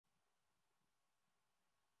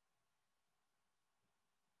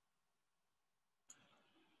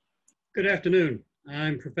Good afternoon.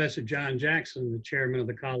 I'm Professor John Jackson, the chairman of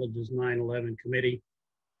the college's 9/11 committee,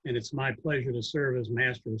 and it's my pleasure to serve as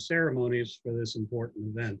Master of Ceremonies for this important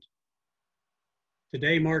event.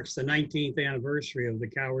 Today marks the 19th anniversary of the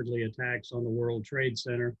cowardly attacks on the World Trade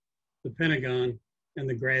Center, the Pentagon, and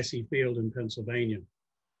the grassy field in Pennsylvania.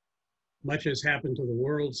 Much has happened to the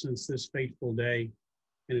world since this fateful day,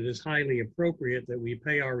 and it is highly appropriate that we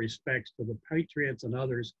pay our respects to the patriots and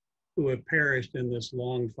others who have perished in this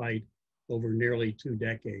long fight over nearly 2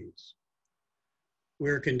 decades.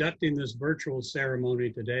 We're conducting this virtual ceremony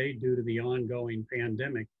today due to the ongoing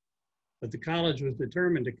pandemic, but the college was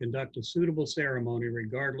determined to conduct a suitable ceremony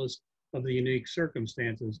regardless of the unique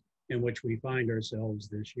circumstances in which we find ourselves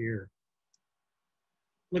this year.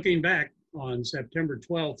 Looking back on September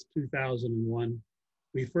 12th, 2001,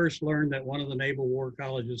 we first learned that one of the Naval War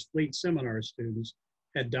College's fleet seminar students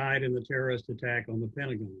had died in the terrorist attack on the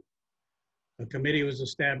Pentagon. A committee was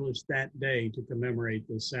established that day to commemorate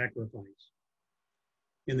this sacrifice.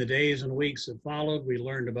 In the days and weeks that followed, we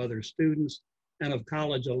learned of other students and of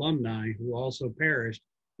college alumni who also perished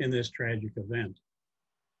in this tragic event.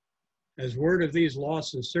 As word of these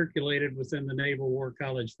losses circulated within the Naval War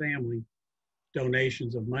College family,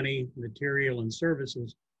 donations of money, material, and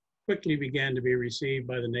services quickly began to be received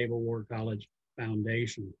by the Naval War College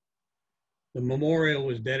Foundation. The memorial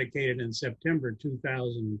was dedicated in September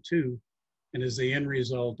 2002 and is the end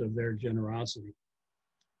result of their generosity.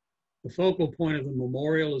 The focal point of the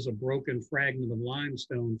memorial is a broken fragment of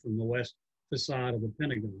limestone from the west facade of the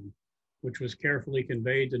Pentagon, which was carefully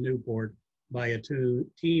conveyed to Newport by a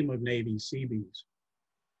team of Navy Seabees.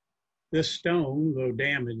 This stone, though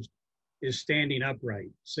damaged, is standing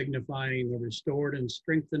upright, signifying the restored and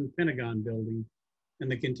strengthened Pentagon building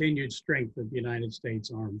and the continued strength of the United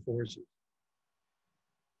States Armed Forces.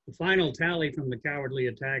 The final tally from the cowardly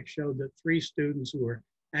attack showed that 3 students who were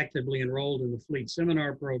actively enrolled in the fleet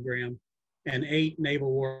seminar program and 8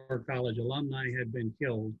 Naval War College alumni had been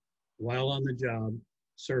killed while on the job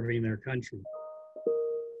serving their country.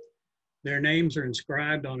 Their names are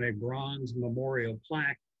inscribed on a bronze memorial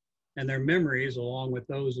plaque, and their memories, along with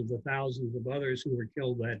those of the thousands of others who were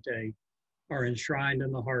killed that day, are enshrined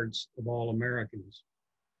in the hearts of all Americans.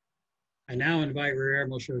 I now invite Rear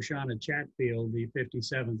Admiral Shoshana Chatfield, the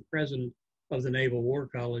 57th President of the Naval War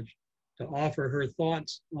College, to offer her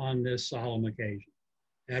thoughts on this solemn occasion.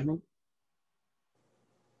 Admiral?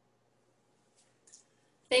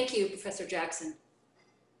 Thank you, Professor Jackson.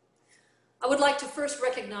 I would like to first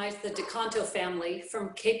recognize the DeCanto family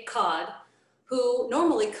from Cape Cod, who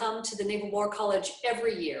normally come to the Naval War College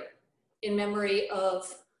every year in memory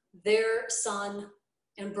of their son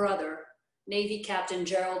and brother, Navy Captain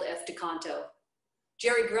Gerald F. DeCanto.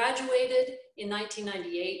 Jerry graduated in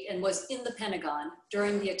 1998 and was in the Pentagon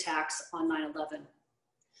during the attacks on 9/11.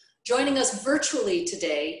 Joining us virtually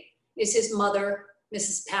today is his mother,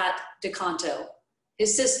 Mrs. Pat DeCanto,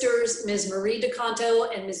 his sisters, Ms. Marie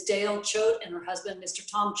DeCanto and Ms. Dale Choate, and her husband, Mr.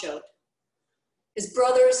 Tom Choate, his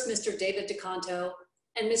brothers, Mr. David DeCanto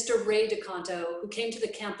and Mr. Ray DeCanto, who came to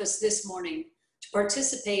the campus this morning to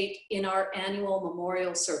participate in our annual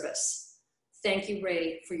memorial service. Thank you,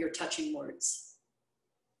 Ray, for your touching words.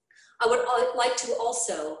 I would like to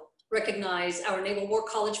also recognize our Naval War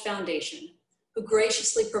College Foundation, who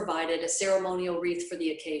graciously provided a ceremonial wreath for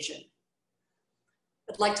the occasion.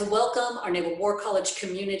 I'd like to welcome our Naval War College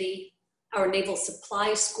community, our Naval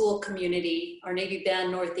Supply School community, our Navy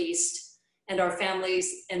Band Northeast, and our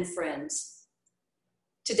families and friends.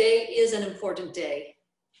 Today is an important day.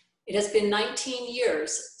 It has been 19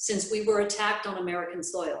 years since we were attacked on American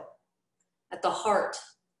soil, at the heart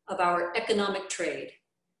of our economic trade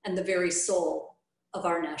and the very soul of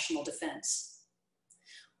our national defense.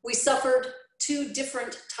 We suffered 2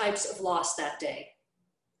 different types of loss that day.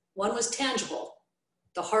 One was tangible,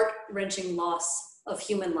 the heart-wrenching loss of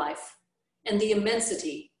human life, and the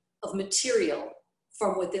immensity of material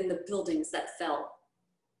from within the buildings that fell.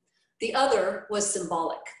 The other was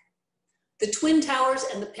symbolic. The Twin Towers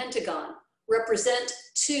and the Pentagon represent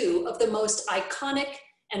 2 of the most iconic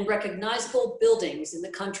and recognizable buildings in the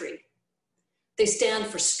country. They stand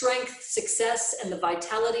for strength, success, and the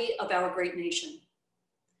vitality of our great nation.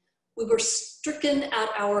 We were stricken at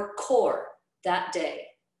our core that day.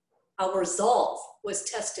 Our resolve was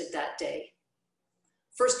tested that day.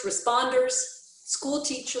 First responders, school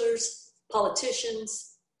teachers,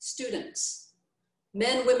 politicians, students,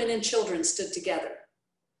 men, women, and children stood together.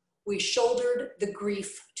 We shouldered the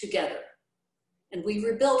grief together, and we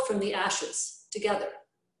rebuilt from the ashes together.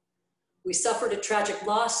 We suffered a tragic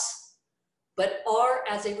loss, but are,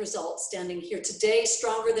 as a result, standing here today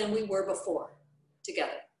stronger than we were before,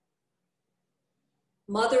 together.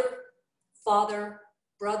 Mother, father,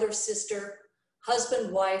 brother, sister,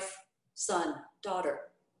 husband, wife, son, daughter.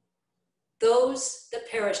 Those that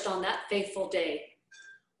perished on that fateful day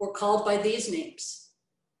were called by these names,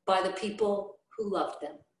 by the people who loved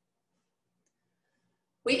them.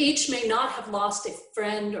 We each may not have lost a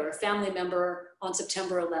friend or a family member on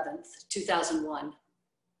September 11th, 2001.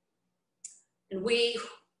 And we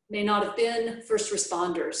may not have been first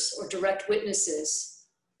responders or direct witnesses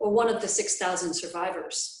or one of the 6,000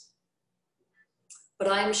 survivors. But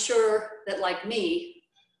I am sure that, like me,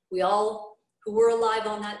 we all who were alive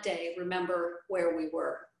on that day remember where we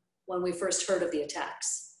were when we first heard of the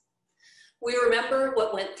attacks. We remember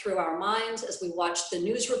what went through our minds as we watched the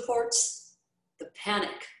news reports, the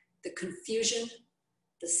panic, the confusion,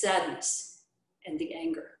 the sadness, and the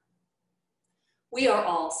anger. We are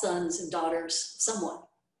all sons and daughters of someone.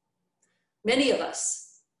 Many of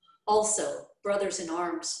us also brothers in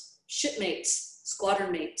arms, shipmates,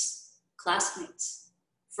 squadron mates, classmates,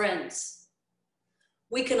 friends.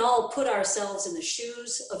 We can all put ourselves in the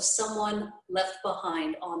shoes of someone left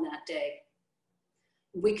behind on that day.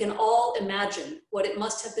 We can all imagine what it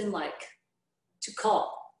must have been like to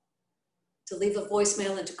call, to leave a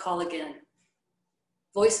voicemail and to call again.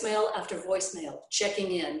 Voicemail after voicemail,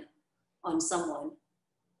 checking in on someone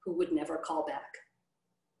who would never call back.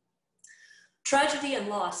 Tragedy and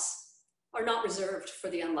loss are not reserved for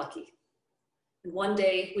the unlucky. And one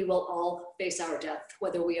day we will all face our death,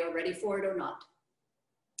 whether we are ready for it or not.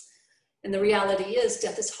 And the reality is,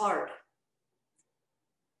 death is hard.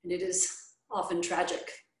 And it is often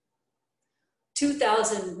tragic.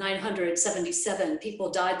 2,977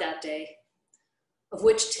 people died that day, of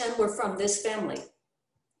which 10 were from this family,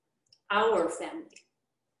 our family.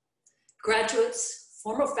 Graduates,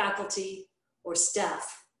 former faculty, or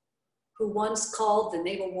staff who once called the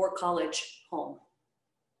Naval War College home.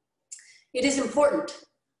 It is important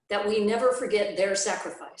that we never forget their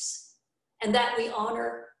sacrifice and that we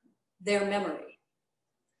honor their memory.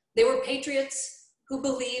 They were patriots who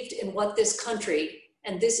believed in what this country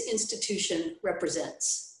and this institution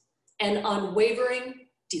represents, an unwavering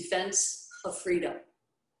defense of freedom.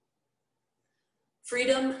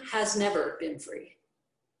 Freedom has never been free.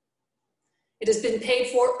 It has been paid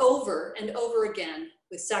for over and over again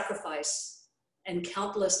with sacrifice and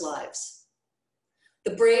countless lives.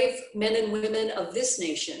 The brave men and women of this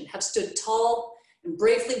nation have stood tall and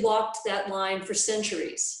bravely walked that line for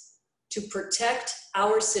centuries to protect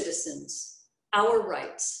our citizens, our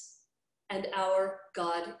rights, and our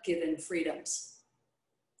God-given freedoms.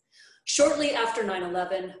 Shortly after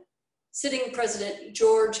 9/11, sitting President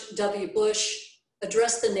George W. Bush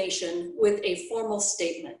addressed the nation with a formal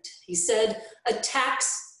statement. He said,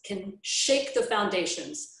 "Attacks can shake the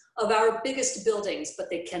foundations of our biggest buildings, but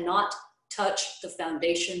they cannot touch the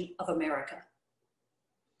foundation of America.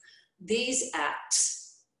 These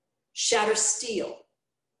acts shatter steel,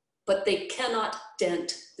 but they cannot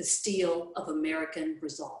dent the steel of American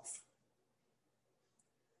resolve."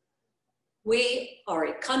 We are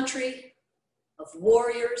a country of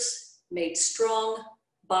warriors made strong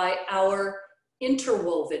by our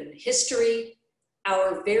interwoven history,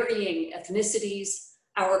 our varying ethnicities,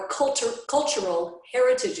 our cultural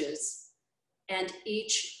heritages, and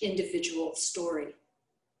each individual story.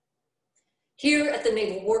 Here at the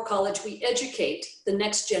Naval War College, we educate the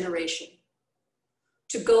next generation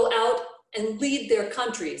to go out and lead their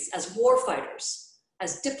countries as warfighters,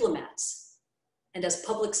 as diplomats, and as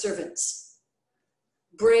public servants.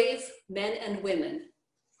 Brave men and women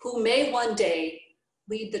who may one day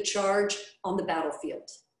lead the charge on the battlefield,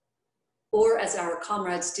 or as our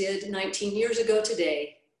comrades did 19 years ago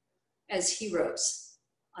today, as heroes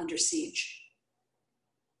under siege.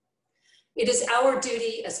 It is our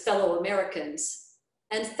duty as fellow Americans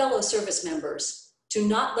and fellow service members to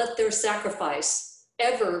not let their sacrifice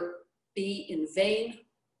ever be in vain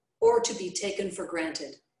or to be taken for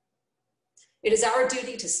granted. It is our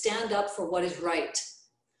duty to stand up for what is right,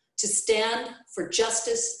 to stand for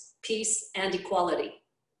justice, peace, and equality,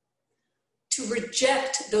 to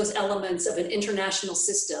reject those elements of an international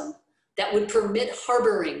system that would permit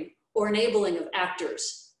harboring or enabling of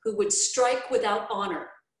actors who would strike without honor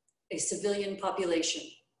a civilian population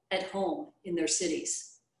at home in their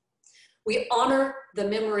cities. We honor the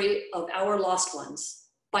memory of our lost ones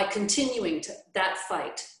by continuing that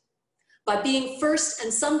fight, by being first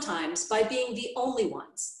and sometimes by being the only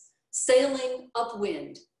ones, sailing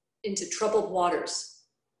upwind into troubled waters,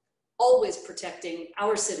 always protecting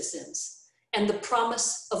our citizens and the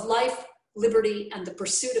promise of life, liberty, and the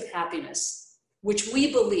pursuit of happiness, which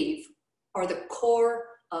we believe are the core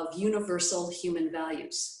of universal human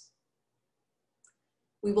values.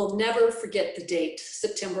 We will never forget the date,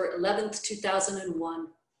 September 11th, 2001.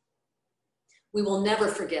 We will never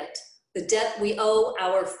forget the debt we owe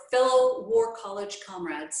our fellow War College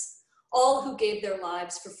comrades, all who gave their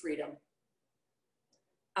lives for freedom.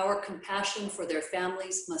 Our compassion for their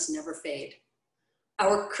families must never fade.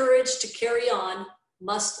 Our courage to carry on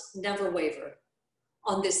must never waver.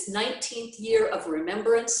 On this 19th year of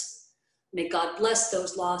remembrance, may God bless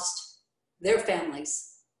those lost, their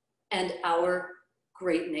families, and our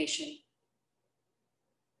great nation.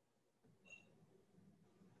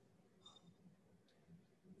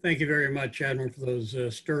 Thank you very much, Admiral, for those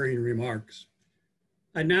stirring remarks.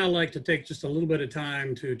 I'd now like to take just a little bit of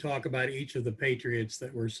time to talk about each of the patriots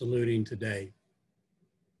that we're saluting today.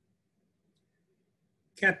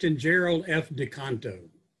 Captain Gerald F. DeCanto.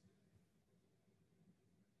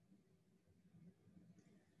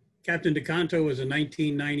 Captain DeCanto was a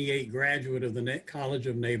 1998 graduate of the College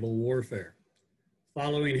of Naval Warfare.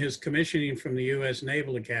 Following his commissioning from the U.S.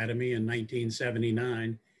 Naval Academy in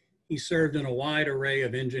 1979, he served in a wide array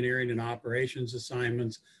of engineering and operations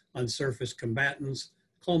assignments on surface combatants,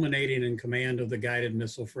 culminating in command of the guided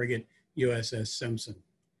missile frigate USS Simpson.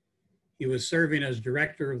 He was serving as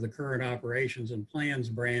director of the Current Operations and Plans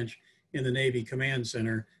branch in the Navy Command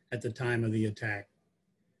Center at the time of the attack.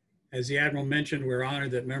 As the Admiral mentioned, we're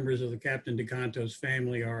honored that members of the Captain DeCanto's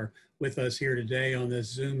family are with us here today on this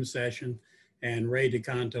Zoom session, and Ray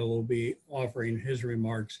DeCanto will be offering his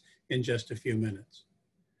remarks in just a few minutes.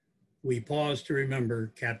 We pause to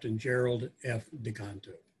remember Captain Gerald F.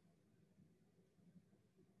 DeCanto.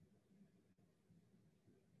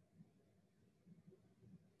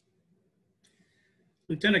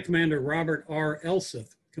 Lieutenant Commander Robert R.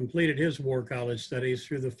 Elseth completed his War College studies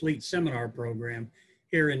through the Fleet Seminar Program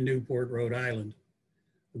here in Newport, Rhode Island.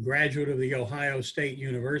 A graduate of the Ohio State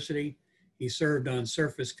University, he served on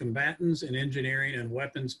surface combatants and engineering and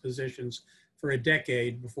weapons positions for a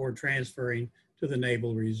decade before transferring to the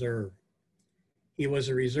Naval Reserve. He was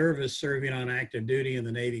a reservist serving on active duty in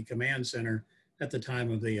the Navy Command Center at the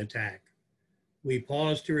time of the attack. We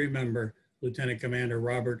pause to remember Lieutenant Commander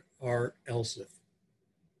Robert R. Elseth.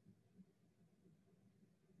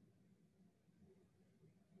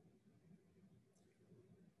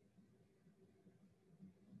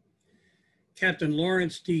 Captain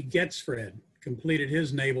Lawrence D. Getzfred completed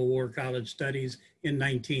his Naval War College studies in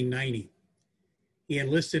 1990. He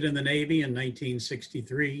enlisted in the Navy in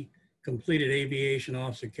 1963, completed Aviation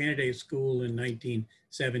Officer Candidate School in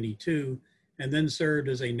 1972, and then served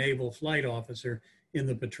as a Naval Flight Officer in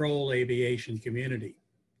the patrol aviation community.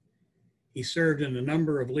 He served in a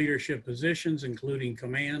number of leadership positions, including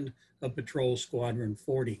command of Patrol Squadron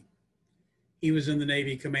 40. He was in the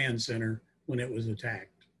Navy Command Center when it was attacked.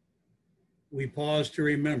 We pause to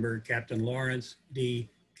remember Captain Lawrence D.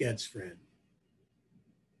 Getzfred.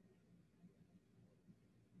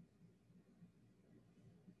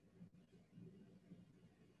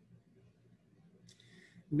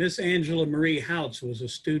 Miss Angela Marie Houts was a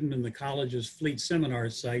student in the college's Fleet Seminar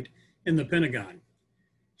site in the Pentagon.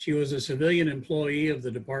 She was a civilian employee of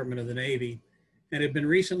the Department of the Navy and had been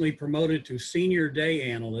recently promoted to Senior Day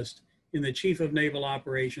Analyst in the Chief of Naval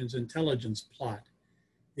Operations Intelligence Plot,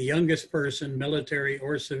 the youngest person, military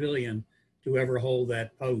or civilian, to ever hold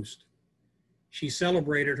that post. She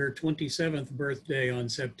celebrated her 27th birthday on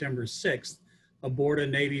September 6th aboard a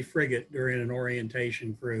Navy frigate during an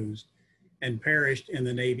orientation cruise and perished in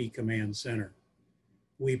the Navy Command Center.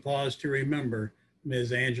 We pause to remember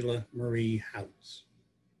Ms. Angela Marie Houts.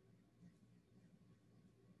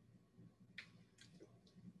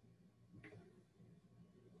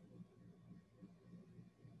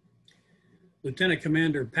 Lieutenant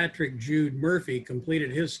Commander Patrick Jude Murphy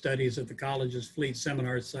completed his studies at the college's Fleet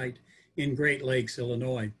Seminar site in Great Lakes,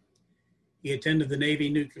 Illinois. He attended the Navy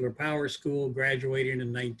Nuclear Power School, graduating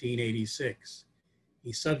in 1986.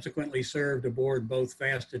 He subsequently served aboard both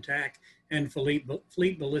Fast Attack and Fleet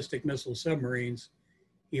Ballistic Missile submarines.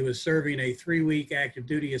 He was serving a 3-week active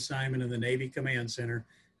duty assignment in the Navy Command Center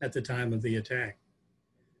at the time of the attack.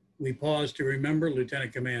 We pause to remember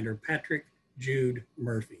Lieutenant Commander Patrick Jude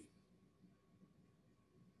Murphy.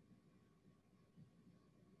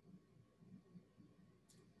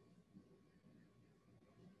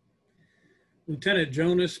 Lieutenant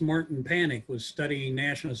Jonas Martin Panic was studying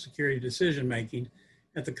national security decision-making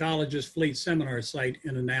at the college's Fleet Seminar site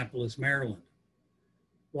in Annapolis, Maryland.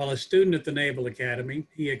 While a student at the Naval Academy,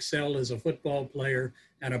 he excelled as a football player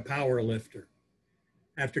and a power lifter.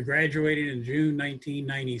 After graduating in June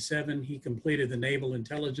 1997, he completed the Naval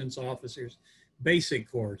Intelligence Officer's Basic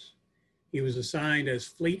Course. He was assigned as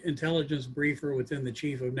Fleet Intelligence Briefer within the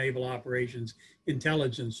Chief of Naval Operations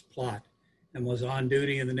Intelligence Plot and was on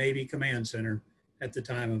duty in the Navy Command Center at the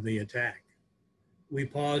time of the attack. We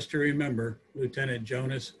pause to remember Lieutenant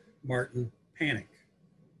Jonas Martin Panic.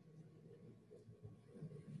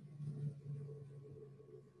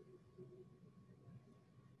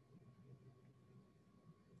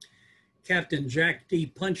 Captain Jack D.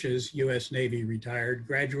 Punches, U.S. Navy retired,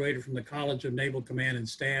 graduated from the College of Naval Command and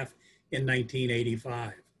Staff in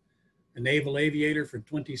 1985. A naval aviator for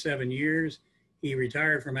 27 years, he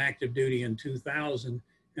retired from active duty in 2000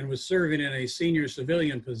 and was serving in a senior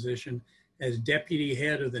civilian position as deputy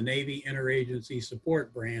head of the Navy Interagency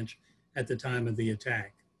Support Branch at the time of the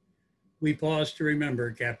attack. We pause to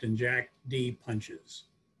remember Captain Jack D. Punches.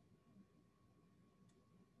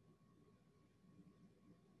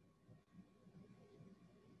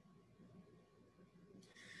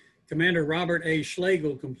 Commander Robert A.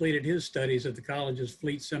 Schlegel completed his studies at the college's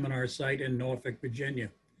Fleet Seminar site in Norfolk, Virginia.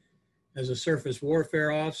 As a surface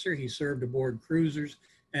warfare officer, he served aboard cruisers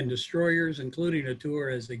and destroyers, including a tour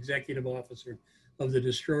as executive officer of the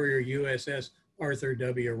destroyer USS Arthur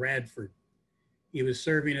W. Radford. He was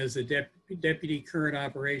serving as the Deputy Current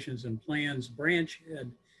Operations and Plans Branch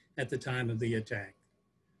Head at the time of the attack.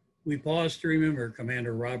 We pause to remember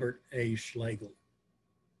Commander Robert A. Schlegel.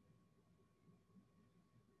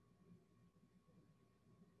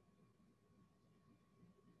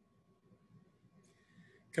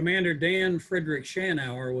 Commander Dan Frederick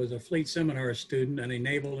Schanauer was a Fleet Seminar student and a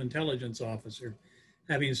naval intelligence officer,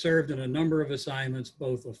 having served in a number of assignments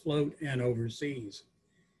both afloat and overseas.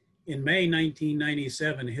 In May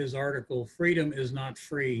 1997, his article, "Freedom is Not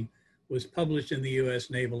Free," was published in the U.S.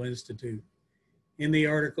 Naval Institute. In the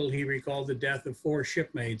article, he recalled the death of 4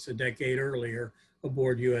 shipmates a decade earlier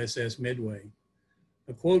aboard USS Midway.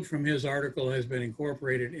 A quote from his article has been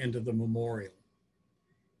incorporated into the memorial.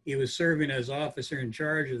 He was serving as officer in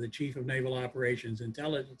charge of the Chief of Naval Operations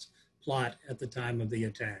Intelligence plot at the time of the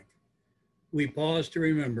attack. We pause to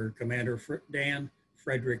remember Commander Dan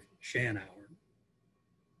Frederick Schanauer.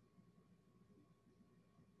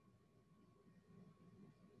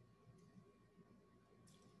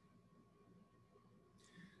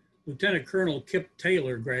 Lieutenant Colonel Kip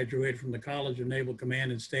Taylor graduated from the College of Naval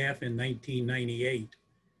Command and Staff in 1998.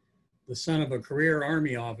 The son of a career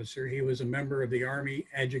Army officer, he was a member of the Army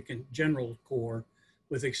Adjutant General Corps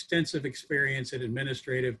with extensive experience in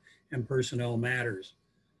administrative and personnel matters.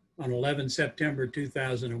 On 11 September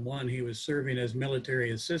 2001, he was serving as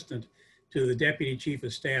military assistant to the Deputy Chief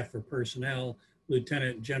of Staff for Personnel,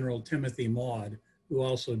 Lieutenant General Timothy Maud, who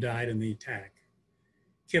also died in the attack.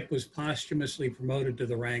 Kip was posthumously promoted to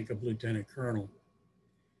the rank of Lieutenant Colonel.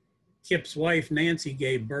 Kip's wife, Nancy,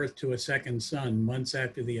 gave birth to a second son months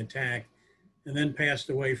after the attack and then passed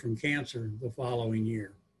away from cancer the following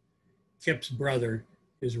year. Kip's brother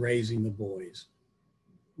is raising the boys.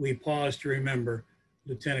 We pause to remember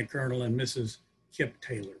Lieutenant Colonel and Mrs. Kip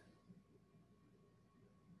Taylor.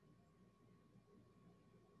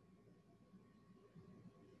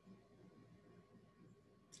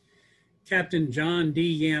 Captain John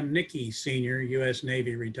D. Yamnicki, Sr., U.S.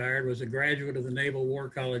 Navy retired, was a graduate of the Naval War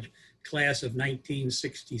College class of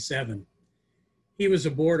 1967. He was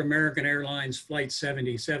aboard American Airlines Flight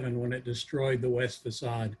 77 when it destroyed the west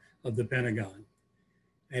facade of the Pentagon.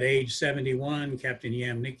 At age 71, Captain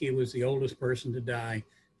Yamnicki was the oldest person to die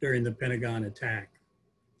during the Pentagon attack.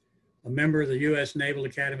 A member of the U.S. Naval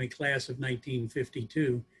Academy class of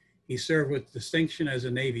 1952, he served with distinction as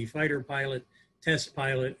a Navy fighter pilot, test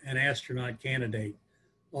pilot, and astronaut candidate,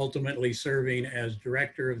 ultimately serving as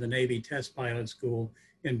director of the Navy Test Pilot School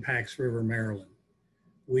in Pax River, Maryland.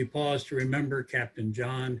 We pause to remember Captain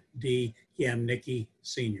John D. Yamnicki,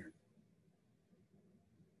 Sr.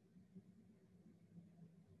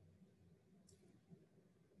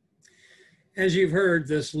 As you've heard,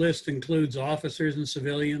 this list includes officers and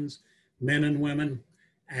civilians, men and women,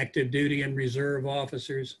 active duty and reserve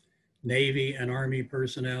officers, Navy and Army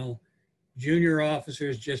personnel, junior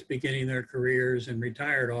officers just beginning their careers, and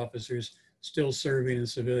retired officers still serving in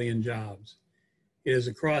civilian jobs. It is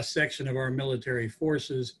a cross-section of our military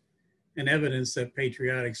forces and evidence that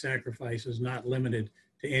patriotic sacrifice is not limited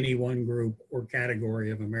to any one group or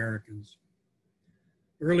category of Americans.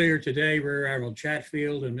 Earlier today, Rear Admiral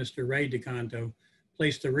Chatfield and Mr. Ray DeCanto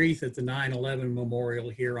placed a wreath at the 9/11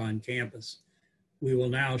 Memorial here on campus. We will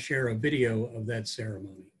now share a video of that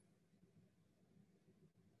ceremony.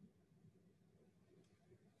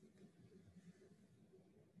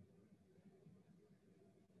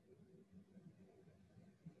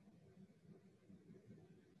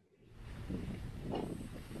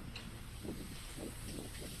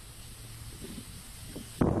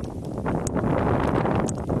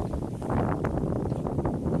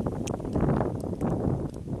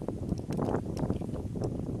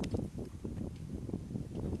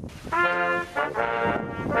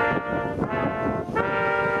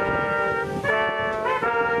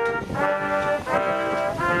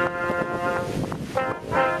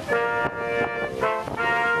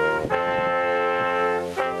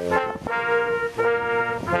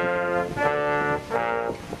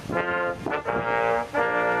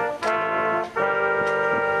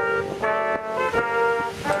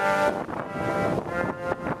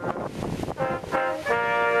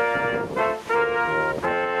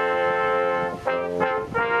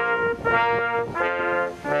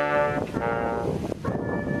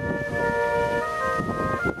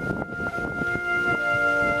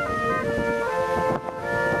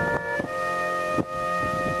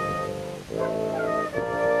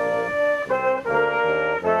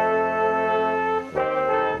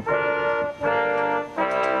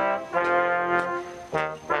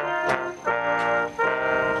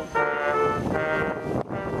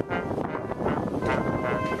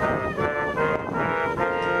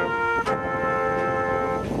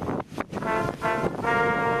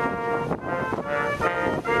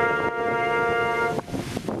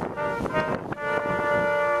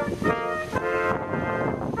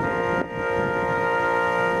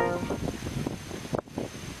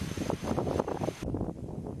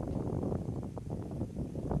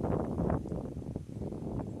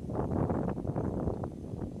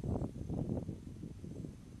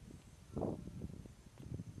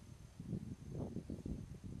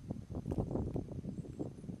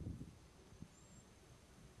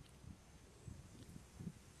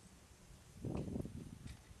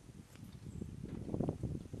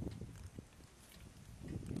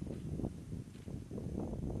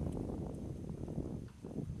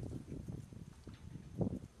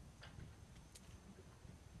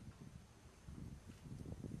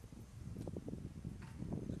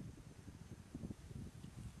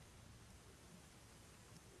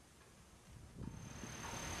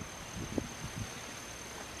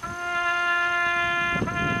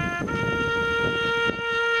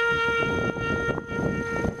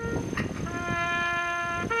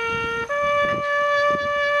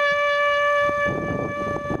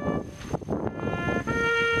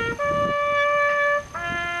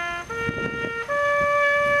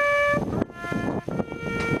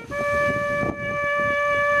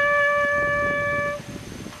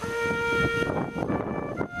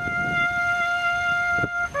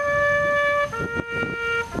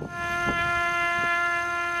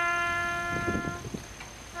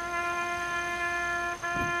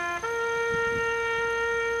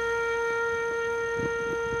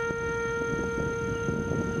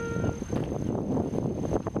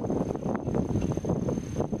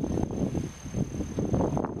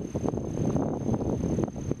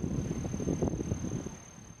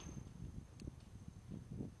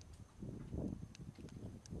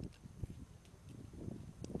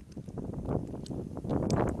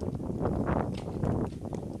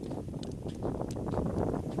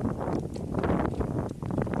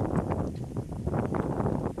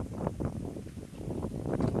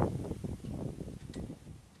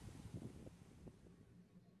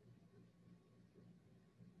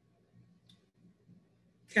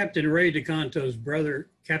 Captain Jerry DeCanto's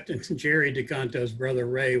brother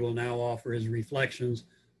Ray will now offer his reflections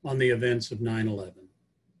on the events of 9/11.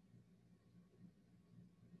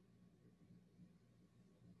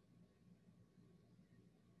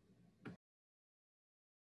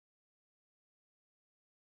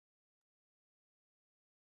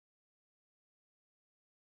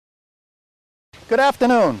 Good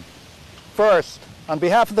afternoon. First, on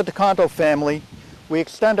behalf of the DeCanto family, we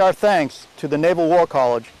extend our thanks to the Naval War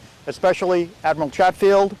College, especially Admiral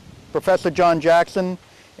Chatfield, Professor John Jackson,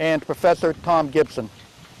 and Professor Tom Gibbons,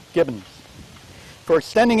 for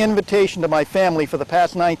extending an invitation to my family for the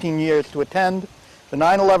past 19 years to attend the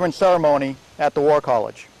 9/11 ceremony at the War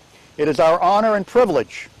College. It is our honor and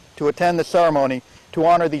privilege to attend the ceremony to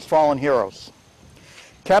honor these fallen heroes.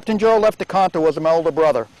 Captain Joe Left DeCanto was my older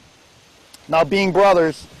brother. Now, being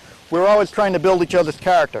brothers, we were always trying to build each other's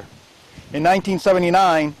character. In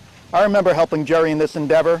 1979, I remember helping Jerry in this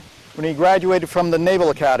endeavor when he graduated from the Naval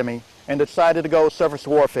Academy and decided to go surface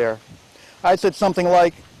warfare. I said something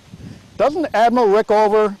like, doesn't Admiral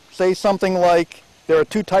Rickover say something like, there are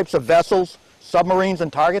two types of vessels, submarines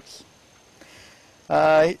and targets?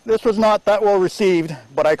 This was not that well received,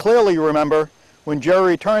 but I clearly remember when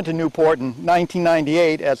Jerry returned to Newport in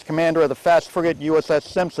 1998 as commander of the fast frigate USS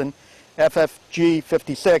Simpson, FFG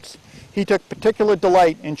 56, he took particular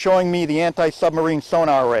delight in showing me the anti-submarine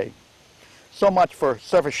sonar array. So much for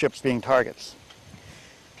surface ships being targets.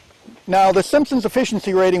 Now, the Simpson's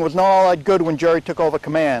efficiency rating was not all that good when Jerry took over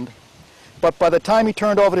command, but by the time he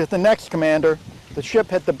turned over to the next commander, the ship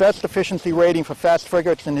had the best efficiency rating for fast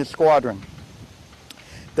frigates in his squadron.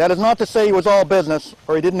 That is not to say he was all business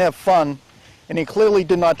or he didn't have fun, and he clearly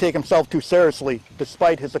did not take himself too seriously,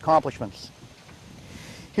 despite his accomplishments.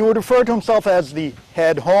 He would refer to himself as the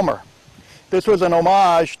head Homer. This was an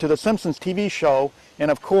homage to the Simpsons TV show, and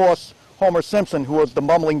of course, Homer Simpson, who was the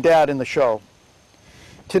mumbling dad in the show.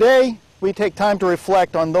 Today, we take time to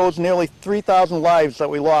reflect on those nearly 3,000 lives that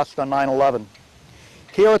we lost on 9/11.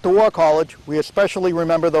 Here at the War College, we especially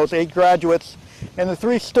remember those 8 graduates and the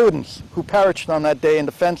 3 students who perished on that day in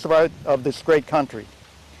defense of this great country.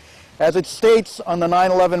 As it states on the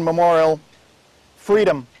 9/11 memorial,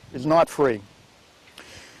 freedom is not free.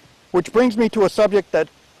 Which brings me to a subject that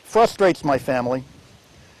frustrates my family.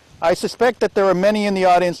 I suspect that there are many in the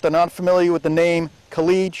audience that are not familiar with the name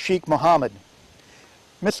Khalid Sheikh Mohammed.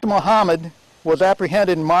 Mr. Mohammed was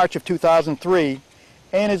apprehended in March of 2003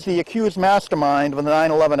 and is the accused mastermind of the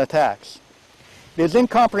 9/11 attacks. It is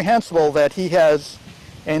incomprehensible that he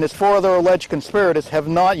and his 4 other alleged conspirators have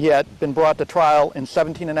not yet been brought to trial in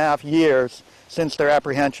 17 and a half years since their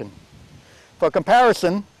apprehension. For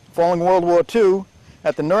comparison, following World War II,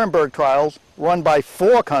 at the Nuremberg trials, run by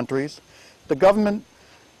 4 countries, the government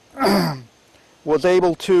was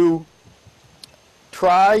able to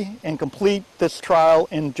try and complete this trial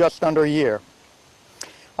in just under a year.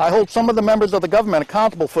 I hold some of the members of the government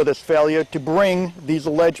accountable for this failure to bring these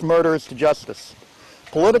alleged murderers to justice.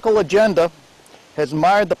 Political agenda has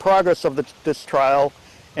mired the progress of this trial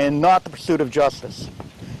and not the pursuit of justice.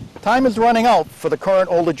 Time is running out for the current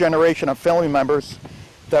older generation of family members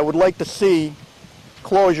that would like to see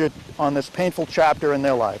closure on this painful chapter in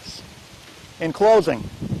their lives. In closing,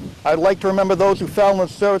 I'd like to remember those who fell in the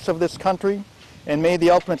service of this country and made the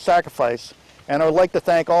ultimate sacrifice, and I would like to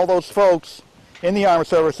thank all those folks in the armed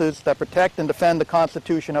services that protect and defend the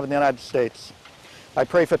Constitution of the United States. I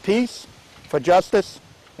pray for peace, for justice,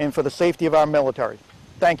 and for the safety of our military.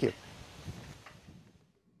 Thank you.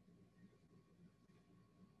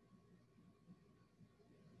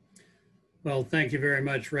 Well, thank you very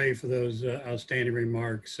much, Ray, for those outstanding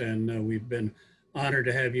remarks. And we've been honored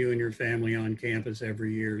to have you and your family on campus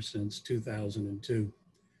every year since 2002.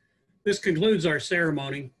 This concludes our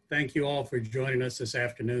ceremony. Thank you all for joining us this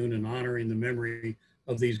afternoon and honoring the memory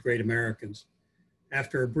of these great Americans.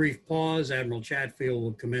 After a brief pause, Admiral Chatfield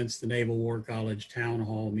will commence the Naval War College Town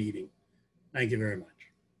Hall meeting. Thank you very much.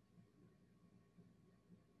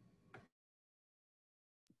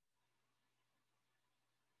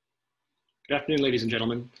 Good afternoon, ladies and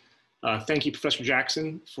gentlemen. Thank you, Professor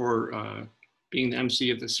Jackson, for being the MC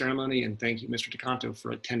of this ceremony, and thank you, Mr. DeCanto,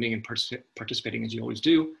 for attending and participating as you always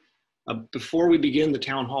do. Before we begin the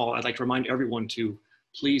town hall, I'd like to remind everyone to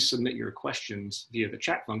please submit your questions via the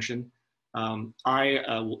chat function.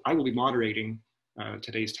 I will be moderating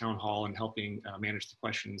today's town hall and helping manage the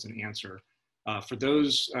questions and answer. For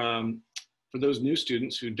those new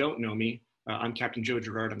students who don't know me, I'm Captain Joe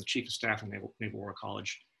Gerard. I'm the Chief of Staff at Naval War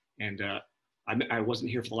College, and I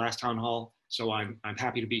wasn't here for the last town hall, so I'm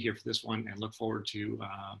happy to be here for this one and look forward to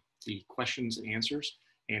the questions and answers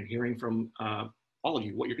and hearing from all of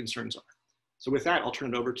you what your concerns are. So with that, I'll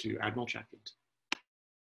turn it over to Admiral Chatfield.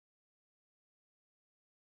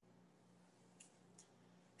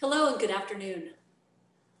 Hello and good afternoon.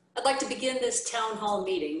 I'd like to begin this town hall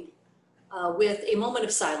meeting with a moment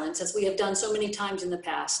of silence, as we have done so many times in the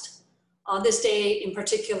past. On this day in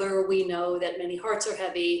particular, we know that many hearts are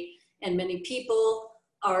heavy and many people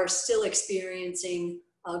are still experiencing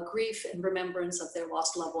grief and remembrance of their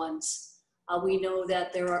lost loved ones. We know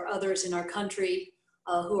that there are others in our country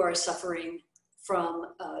who are suffering from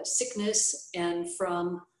sickness and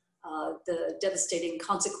from the devastating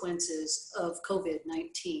consequences of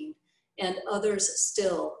COVID-19, and others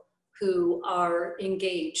still who are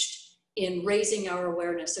engaged in raising our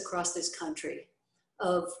awareness across this country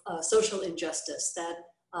of social injustice that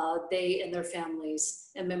they and their families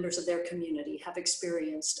and members of their community have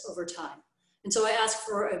experienced over time. And so I ask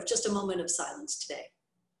for just a moment of silence today.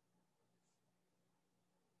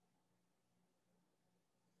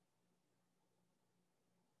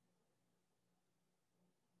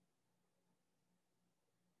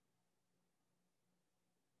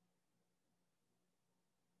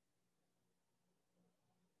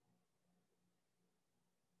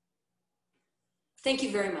 Thank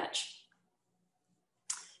you very much.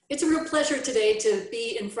 It's a real pleasure today to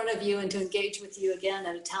be in front of you and to engage with you again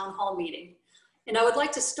at a town hall meeting. And I would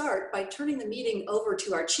like to start by turning the meeting over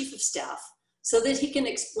to our Chief of Staff so that he can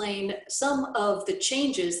explain some of the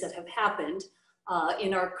changes that have happened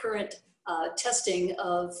in our current testing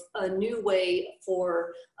of a new way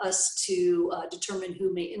for us to determine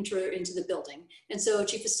who may enter into the building. And so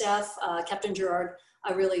Chief of Staff, Captain Gerard,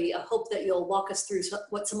 I really hope that you'll walk us through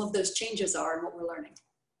what some of those changes are and what we're learning.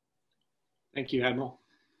 Thank you, Admiral.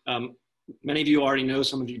 Many of you already know,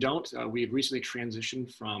 some of you don't. We've recently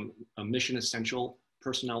transitioned from a mission essential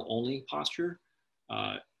personnel only posture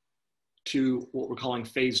to what we're calling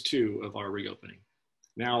phase 2 of our reopening.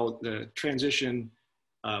 Now, the transition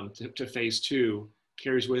to phase 2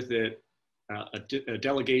 carries with it a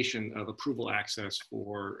delegation of approval access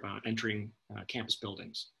for entering campus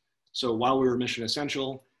buildings. So while we were mission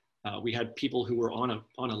essential, we had people who were on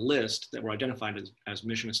a list that were identified as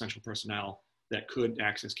mission essential personnel that could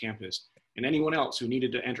access campus. And anyone else who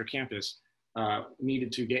needed to enter campus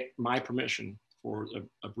needed to get my permission for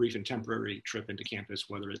a brief and temporary trip into campus,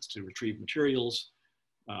 whether it's to retrieve materials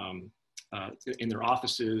in their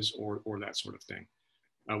offices or that sort of thing.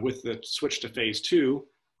 With the switch to phase 2,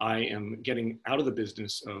 I am getting out of the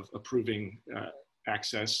business of approving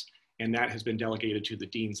access, and that has been delegated to the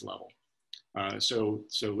dean's level. So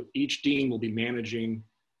each dean will be managing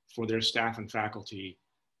for their staff and faculty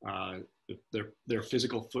their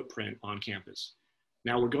physical footprint on campus.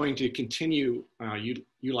 Now we're going to continue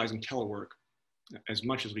utilizing telework as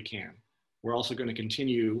much as we can. We're also going to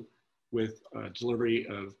continue with delivery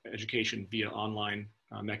of education via online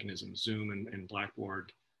mechanisms, Zoom and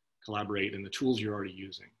Blackboard, Collaborate, and the tools you're already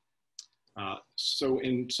using. So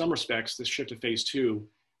in some respects, this shift to phase 2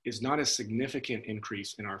 is not a significant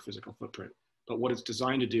increase in our physical footprint, but what it's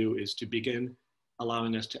designed to do is to begin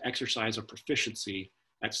allowing us to exercise our proficiency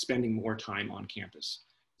at spending more time on campus.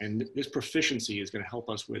 And this proficiency is going to help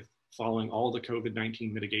us with following all the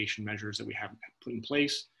COVID-19 mitigation measures that we have put in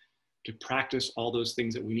place, to practice all those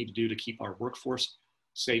things that we need to do to keep our workforce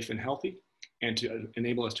safe and healthy, and to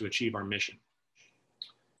enable us to achieve our mission.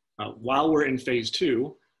 While we're in phase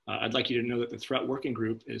 2, I'd like you to know that the Threat Working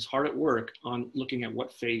Group is hard at work on looking at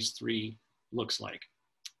what phase 3 looks like.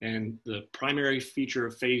 And the primary feature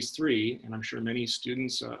of phase 3, and I'm sure many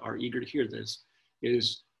students are eager to hear this,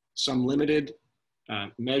 is some limited,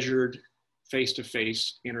 measured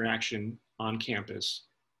face-to-face interaction on campus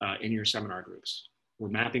in your seminar groups. We're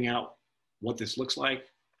mapping out what this looks like.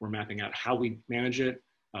 We're mapping out how we manage it.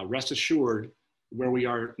 Rest assured, where we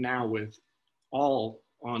are now with all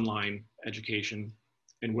online education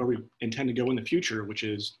and where we intend to go in the future, which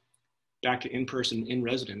is back to in-person,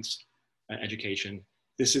 in-residence education,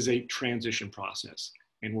 this is a transition process.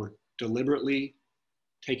 And we're deliberately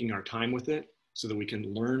taking our time with it so that we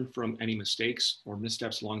can learn from any mistakes or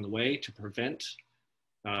missteps along the way to prevent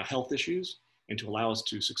health issues and to allow us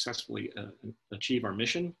to successfully achieve our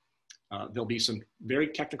mission. There'll be some very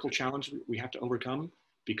technical challenges we have to overcome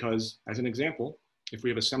because, as an example, if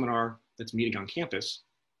we have a seminar that's meeting on campus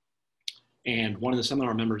and one of the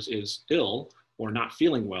seminar members is ill or not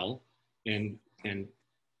feeling well, and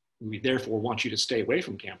we therefore want you to stay away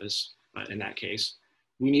from campus in that case,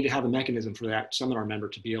 we need to have a mechanism for that seminar member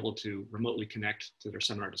to be able to remotely connect to their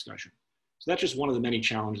seminar discussion. So that's just one of the many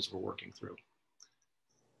challenges we're working through.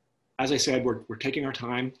 As I said, we're taking our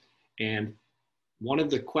time, and one of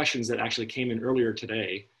the questions that actually came in earlier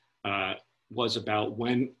today was about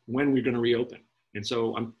when we're going to reopen. And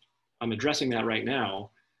so I'm addressing that right now,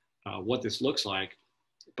 what this looks like,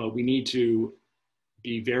 but we need to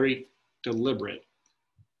be very deliberate.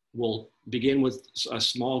 We'll begin with a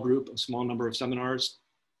small group, a small number of seminars,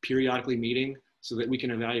 periodically meeting so that we can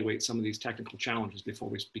evaluate some of these technical challenges before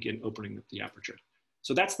we begin opening up the aperture.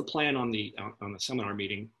 So that's the plan on the seminar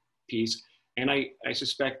meeting piece. And I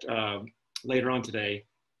suspect later on today,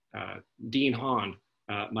 Dean Hahn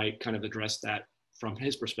might kind of address that from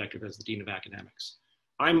his perspective as the Dean of Academics.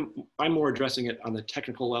 I'm more addressing it on the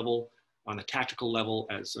technical level, on the tactical level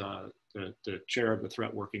as the chair of the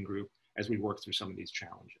threat working group as we work through some of these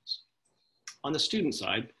challenges. On the student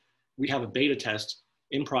side, we have a beta test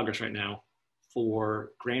in progress right now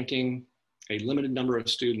for granting a limited number of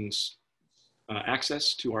students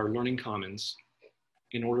access to our Learning Commons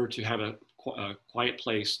in order to have a quiet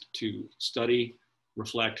place to study,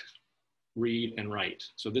 reflect, read, and write.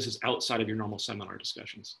 So this is outside of your normal seminar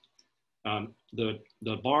discussions.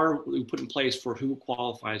 The bar we put in place for who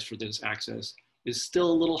qualifies for this access is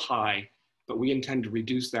still a little high, but we intend to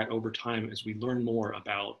reduce that over time as we learn more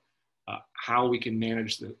about how we can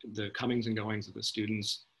manage the comings and goings of the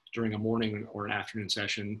students during a morning or an afternoon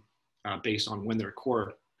session based on when their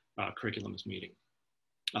core curriculum is meeting.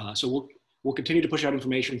 So we'll continue to push out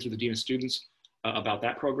information through the Dean of Students about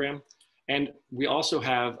that program. And we also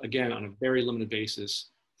have, again, on a very limited basis,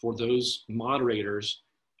 for those moderators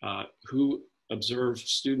who observe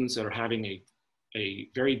students that are having a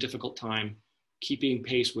very difficult time keeping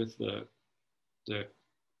pace with the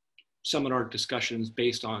seminar discussions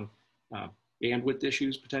based on bandwidth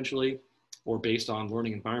issues potentially, or based on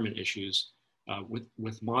learning environment issues.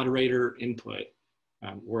 With moderator input,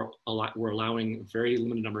 we're allowing a very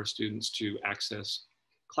limited number of students to access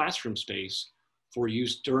classroom space for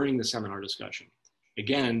use during the seminar discussion.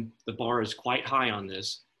 Again, the bar is quite high on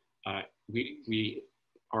this. We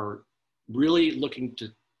are really looking to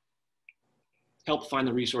help find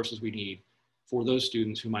the resources we need for those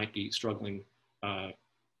students who might be struggling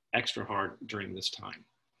extra hard during this time.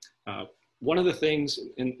 One of the things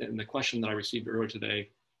in the question that I received earlier today,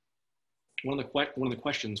 one of the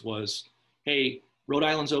questions was, hey, Rhode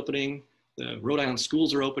Island's opening, the Rhode Island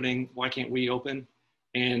schools are opening, why can't we open?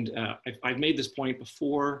 And I've made this point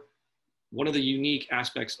before. One of the unique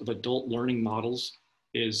aspects of adult learning models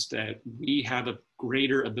is that we have a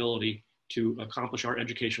greater ability to accomplish our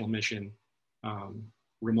educational mission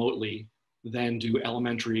remotely than do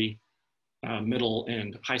elementary, middle,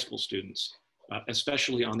 and high school students,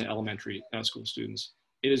 especially on the elementary school students.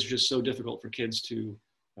 It is just so difficult for kids to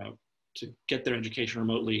get their education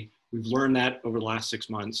remotely. We've learned that over the last 6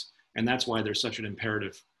 months, and that's why there's such an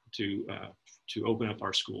imperative to open up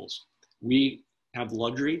our schools. We have the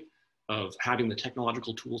luxury of having the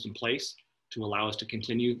technological tools in place to allow us to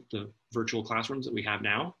continue the virtual classrooms that we have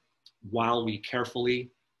now, while we carefully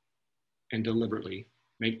and deliberately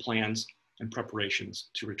make plans and preparations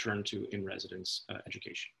to return to in-residence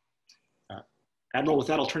education. Admiral, with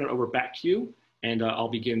that, I'll turn it over back to you, and I'll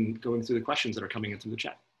begin going through the questions that are coming in through the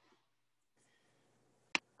chat.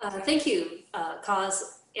 Thank you,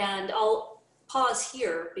 Kaz. And I'll pause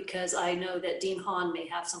here because I know that Dean Hahn may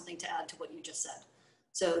have something to add to what you just said.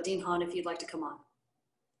 So Dean Hahn, if you'd like to come on.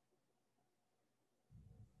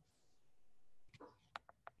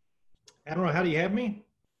 Admiral, how do you have me?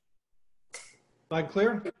 Loud and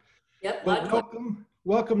clear? Yep, Well,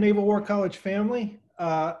 welcome Naval War College family.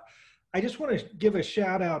 I just want to give a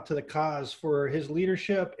shout out to the Kaz for his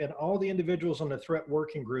leadership, and all the individuals on the threat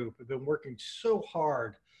working group have been working so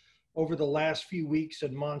hard over the last few weeks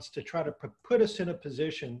and months to try to put us in a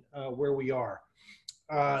position where we are,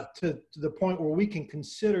 to the point where we can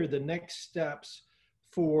consider the next steps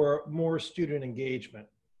for more student engagement.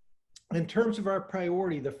 In terms of our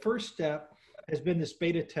priority, the first step has been this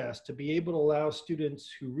beta test to be able to allow students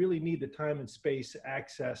who really need the time and space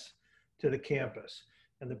access to the campus.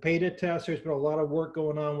 And the beta test, there's been a lot of work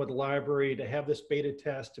going on with the library to have this beta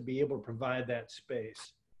test to be able to provide that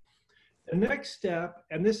space. The next step,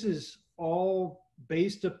 and this is all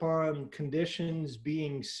based upon conditions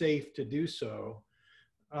being safe to do so,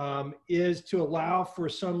 is to allow for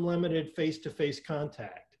some limited face-to-face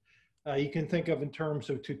contact. You can think of in terms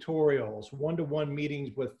of tutorials, one-to-one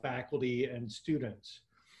meetings with faculty and students,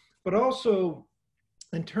 but also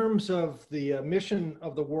in terms of the mission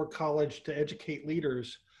of the War College to educate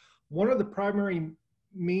leaders. One of the primary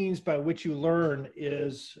means by which you learn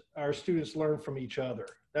is our students learn from each other.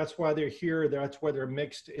 That's why they're here. That's why they're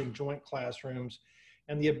mixed in joint classrooms.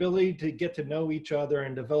 And the ability to get to know each other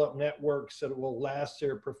and develop networks that will last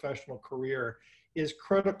their professional career is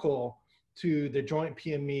critical to the joint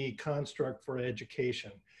PME construct for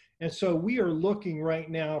education. And so we are looking right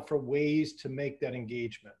now for ways to make that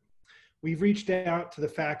engagement. we've reached out to the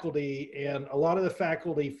faculty, and a lot of the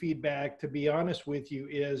faculty feedback, to be honest with you,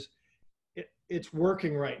 is it's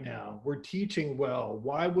working right now. We're teaching well.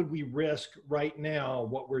 Why would we risk right now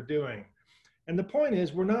what we're doing? And the point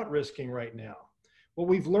is, we're not risking right now. What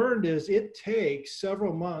we've learned is it takes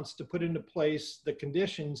several months to put into place the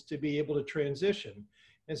conditions to be able to transition.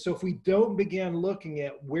 And so if we don't begin looking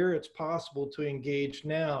at where it's possible to engage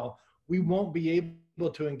now, we won't be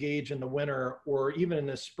able to engage in the winter or even in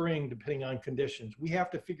the spring, depending on conditions. We have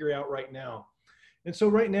to figure out right now. And so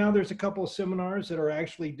right now there's a couple of seminars that are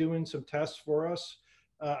actually doing some tests for us.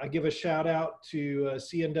 I give a shout out to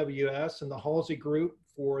CNWS and the Halsey group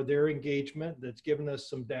for their engagement that's given us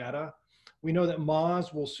some data. We know that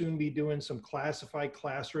Moz will soon be doing some classified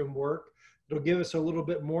classroom work. It'll give us a little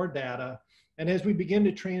bit more data. And as we begin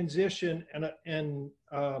to transition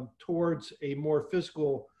towards a more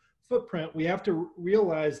physical footprint, we have to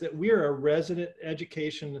realize that we are a resident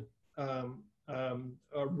education,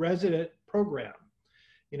 a resident program.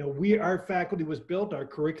 You know, our faculty was built, our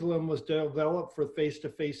curriculum was developed for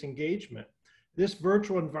face-to-face engagement. This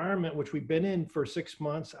virtual environment, which we've been in for 6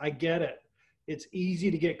 months, I get it. It's easy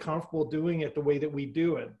to get comfortable doing it the way that we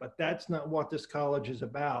do it, but that's not what this college is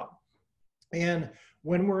about. And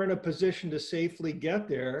when we're in a position to safely get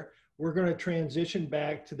there, we're going to transition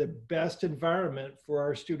back to the best environment for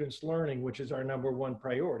our students' learning, which is our #1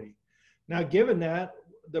 priority. Now, given that,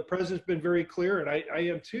 the president's been very clear, and I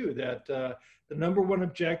am too, that the #1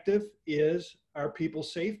 objective is our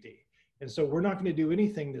people's safety. And so we're not going to do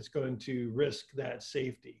anything that's going to risk that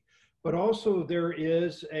safety. But also there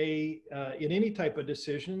is in any type of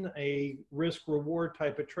decision, a risk-reward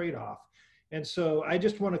type of trade-off. And so I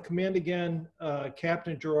just want to commend again,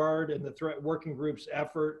 Captain Gerard and the Threat Working Group's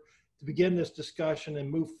effort to begin this discussion and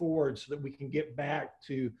move forward so that we can get back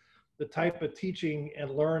to the type of teaching and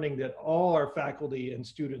learning that all our faculty and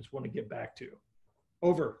students want to get back to.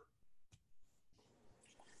 Over.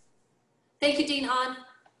 Thank you, Dean Hahn.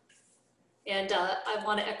 And I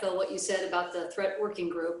want to echo what you said about the Threat Working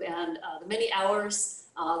Group and the many hours,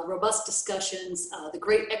 the robust discussions, the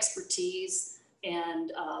great expertise,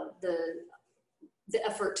 and the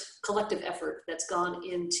effort, collective effort that's gone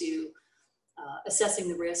into assessing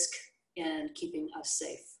the risk and keeping us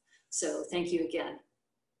safe. So thank you again.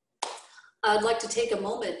 I'd like to take a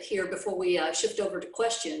moment here before we shift over to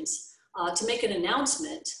questions to make an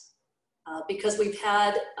announcement because we've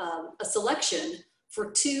had a selection for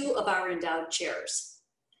 2 of our endowed chairs.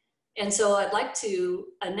 And so I'd like to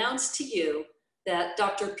announce to you that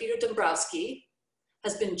Dr. Peter Dombrowski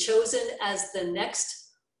has been chosen as the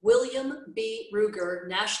next William B. Ruger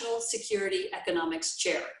National Security Economics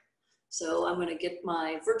Chair. So I'm going to get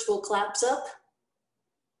my virtual claps up.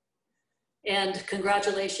 And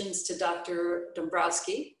congratulations to Dr.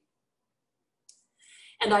 Dombrowski.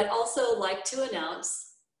 And I'd also like to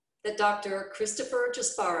announce that Dr. Christopher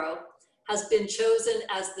Jasparo has been chosen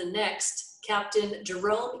as the next Captain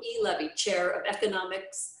Jerome E. Levy Chair of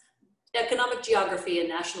Economic Geography and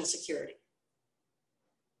National Security.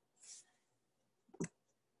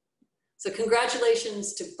 So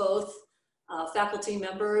congratulations to both faculty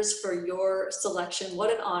members for your selection.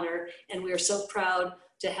 What an honor, and we are so proud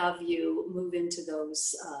to have you move into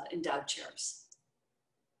those endowed chairs.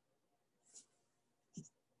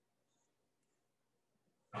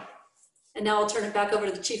 And now I'll turn it back over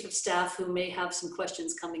to the Chief of Staff, who may have some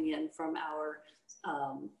questions coming in from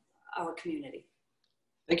our community.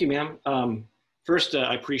 Thank you, ma'am. First,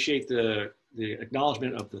 I appreciate the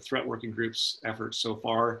acknowledgement of the Threat Working Group's efforts so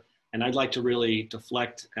far. And I'd like to really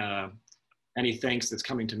deflect any thanks that's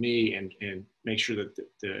coming to me and make sure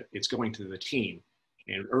that it's going to the team.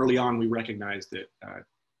 And early on, we recognized that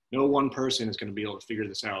no one person is going to be able to figure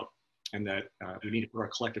this out, and that we need to put our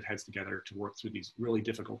collective heads together to work through these really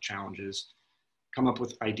difficult challenges, come up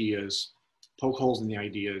with ideas, poke holes in the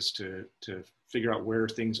ideas to figure out where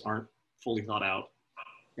things aren't fully thought out.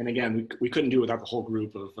 And again, we couldn't do it without the whole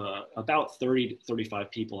group of about 30 to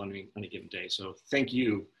 35 people on a given day. So thank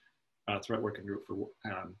you, Threat Working Group, for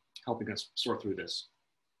helping us sort through this.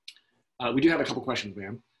 We do have a couple questions,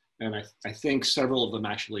 ma'am. And I think several of them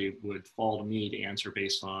actually would fall to me to answer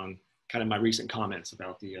based on kind of my recent comments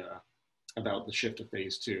about the shift to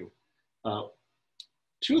phase 2.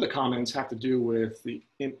 2 of the comments have to do with the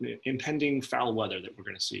impending foul weather that we're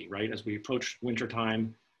going to see, right? As we approach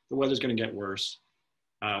wintertime, the weather's going to get worse.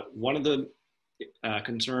 One of the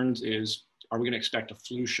concerns is, are we going to expect a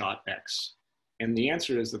flu shot X? And the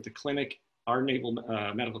answer is that the clinic, our Naval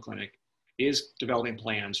Medical Clinic, is developing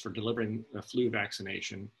plans for delivering a flu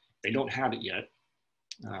vaccination. They don't have it yet.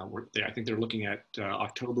 I think they're looking at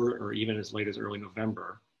October or even as late as early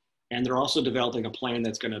November. And they're also developing a plan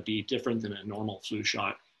that's going to be different than a normal flu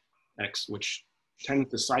shot X, which tends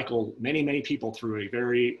to cycle many, many people through a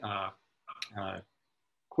very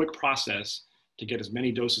quick process to get as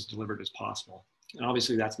many doses delivered as possible. And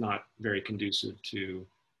obviously that's not very conducive to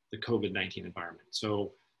the COVID-19 environment.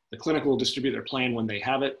 So the clinic will distribute their plan when they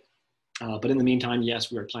have it. But in the meantime,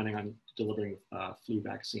 yes, we are planning on delivering flu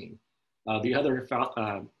vaccine. The other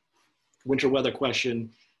winter weather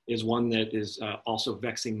question is one that is also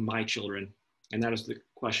vexing my children. And that is the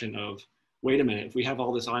question of, wait a minute, if we have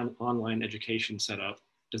all this online education set up,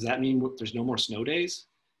 does that mean there's no more snow days?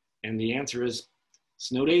 And the answer is,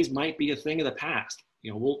 snow days might be a thing of the past.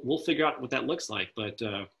 You know, we'll figure out what that looks like, but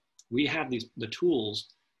we have the tools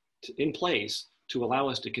in place to allow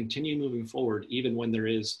us to continue moving forward even when there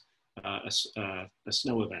is a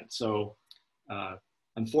snow event. So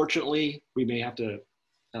unfortunately, we may have to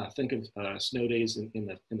think of snow days in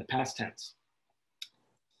the past tense.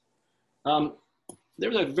 There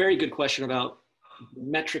was a very good question about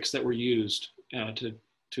metrics that were used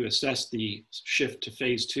to assess the shift to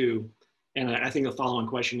phase 2. And I think the following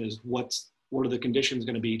question is, what are the conditions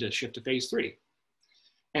going to be to shift to phase 3?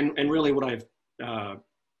 And really what I've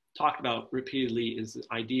talked about repeatedly is the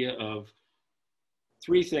idea of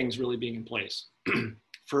 3 things really being in place.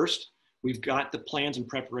 First, we've got the plans and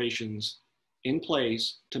preparations in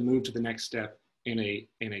place to move to the next step in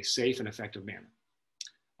a safe and effective manner.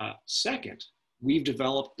 Second, we've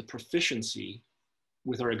developed the proficiency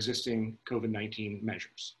with our existing COVID-19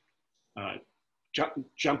 measures.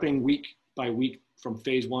 Jumping week by week from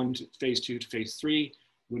phase 1 to phase 2 to phase 3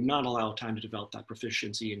 would not allow time to develop that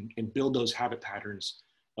proficiency and build those habit patterns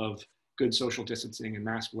of good social distancing and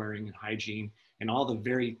mask wearing and hygiene and all the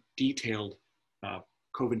very detailed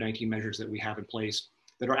COVID-19 measures that we have in place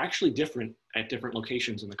that are actually different at different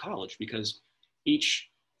locations in the college, because each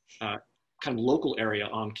kind of local area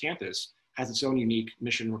on campus has its own unique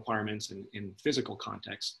mission requirements and physical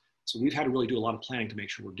context. So we've had to really do a lot of planning to make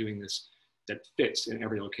sure we're doing this that fits in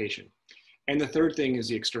every location. And the third thing is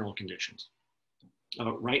the external conditions.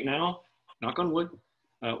 Right now, knock on wood,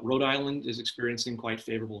 Rhode Island is experiencing quite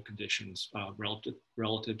favorable conditions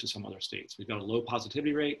relative to some other states. We've got a low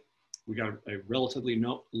positivity rate. We've got a relatively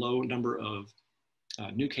low number of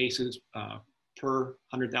new cases per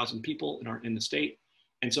 100,000 people in the state.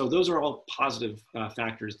 And so those are all positive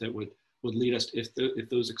factors that would lead us, if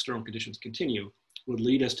those external conditions continue, would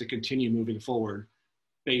lead us to continue moving forward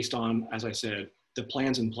based on, as I said, the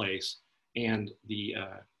plans in place and the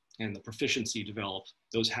proficiency developed,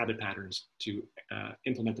 those habit patterns to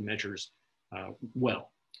implement the measures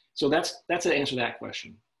well. So that's the answer to that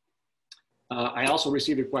question. I also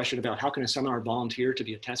received a question about how can a seminar volunteer to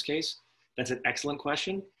be a test case? That's an excellent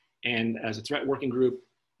question. And as a threat working group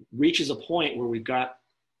reaches a point where we've got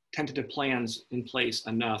tentative plans in place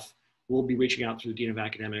enough, we'll be reaching out to the Dean of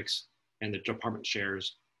Academics and the department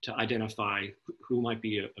chairs to identify who might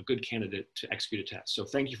be a good candidate to execute a test. So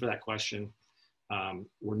thank you for that question.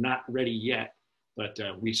 We're not ready yet, but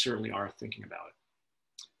we certainly are thinking about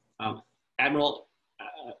it. Admiral,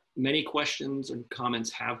 many questions and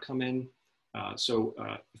comments have come in. So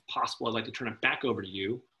if possible, I'd like to turn it back over to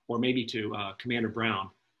you, or maybe to Commander Brown,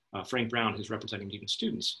 Frank Brown, who's representing Dean of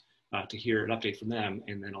Students, to hear an update from them,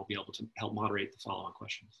 and then I'll be able to help moderate the follow-on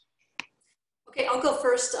questions. Okay, I'll go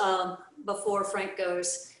first before Frank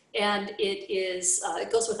goes. And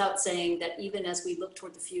it goes without saying that even as we look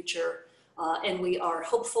toward the future and we are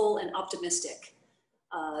hopeful and optimistic,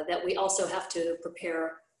 that we also have to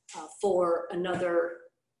prepare for another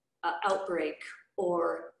outbreak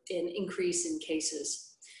or an increase in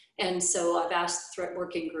cases. And so I've asked the Threat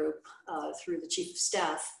Working Group through the Chief of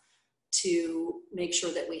Staff to make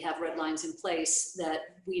sure that we have red lines in place, that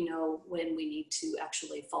we know when we need to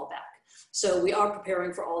actually fall back. So we are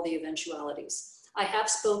preparing for all the eventualities. I have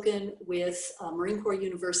spoken with Marine Corps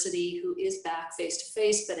University, who is back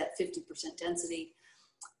face-to-face, but at 50% density.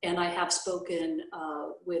 And I have spoken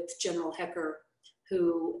with General Hecker,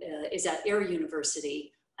 who is at Air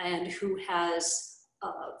University, and who has,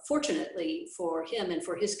 fortunately for him and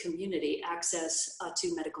for his community, access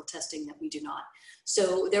to medical testing that we do not.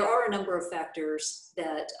 So there are a number of factors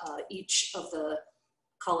that each of the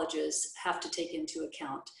colleges have to take into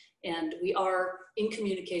account. And we are in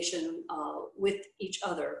communication with each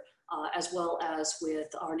other, as well as with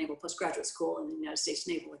our Naval Postgraduate School and the United States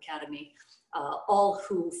Naval Academy, all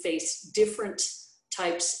who face different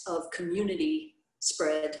types of community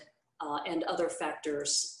spread and other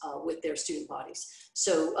factors with their student bodies.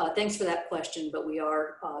 So thanks for that question, but we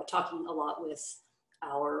are talking a lot with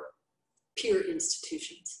our peer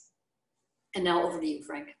institutions. And now over to you,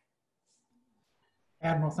 Frank.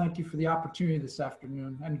 Admiral, thank you for the opportunity this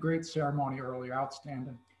afternoon, and great ceremony earlier,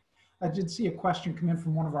 outstanding. I did see a question come in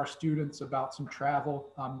from one of our students about some travel.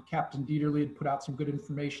 Captain Dieterle had put out some good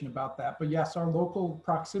information about that. But yes, our local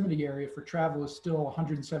proximity area for travel is still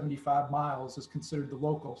 175 miles is considered the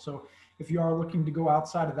local. So if you are looking to go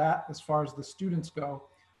outside of that, as far as the students go,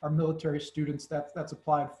 our military students, that's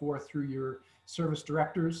applied for through your service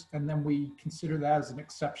directors, and then we consider that as an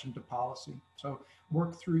exception to policy. So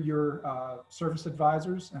work through your service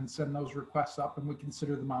advisors and send those requests up, and we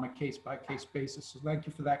consider them on a case-by-case basis. So thank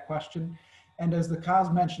you for that question. And as the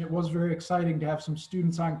Kaz mentioned, it was very exciting to have some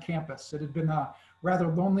students on campus. It had been rather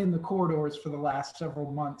lonely in the corridors for the last several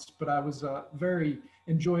months, but I was very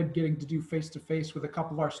enjoyed getting to do face-to-face with a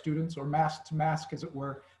couple of our students, or mask-to-mask as it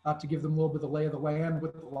were, to give them a little bit of the lay of the land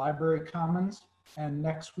with the library commons. And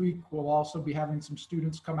next week, we'll also be having some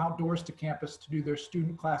students come outdoors to campus to do their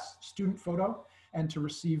student photo and to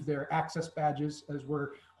receive their access badges, as we're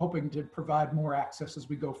hoping to provide more access as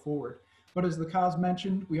we go forward. But as the Kaz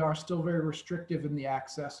mentioned, we are still very restrictive in the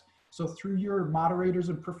access. So through your moderators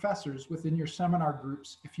and professors within your seminar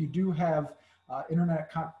groups, if you do have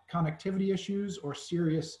internet connectivity issues or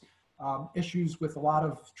serious issues with a lot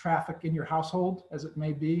of traffic in your household, as it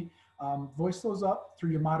may be, voice those up through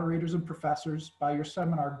your moderators and professors by your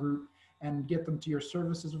seminar group, and get them to your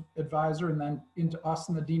services advisor and then into us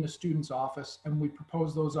in the Dean of Students office. And we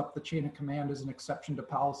propose those up the chain of command as an exception to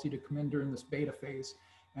policy to come in during this beta phase.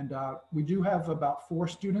 And we do have about 4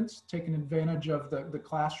 students taking advantage of the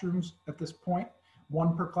classrooms at this point,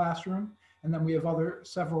 1 per classroom. And then we have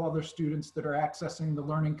several other students that are accessing the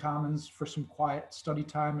Learning Commons for some quiet study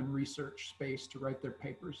time and research space to write their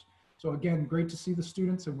papers. So again, great to see the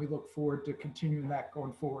students, and we look forward to continuing that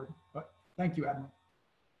going forward. But thank you, Admiral.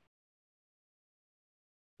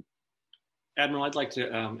 Admiral, I'd like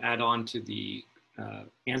to add on to the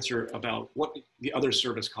answer about what the other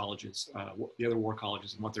service colleges, the other war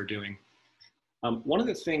colleges, and what they're doing. One of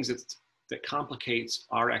the things that complicates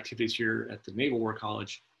our activities here at the Naval War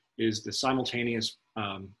College is the simultaneous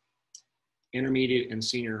intermediate and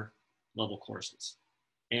senior level courses.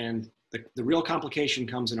 And the real complication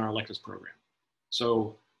comes in our electives program.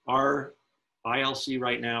 So our ILC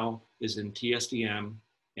right now is in TSDM,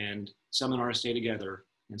 and seminars stay together.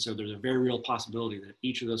 And so there's a very real possibility that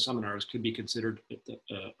each of those seminars could be considered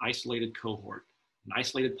an isolated cohort, an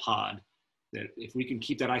isolated pod, that if we can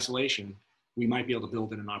keep that isolation, we might be able to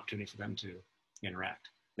build in an opportunity for them to interact.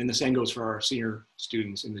 And the same goes for our senior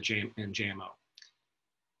students in the JMO.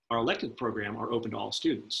 Our elective program are open to all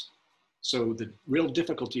students. So the real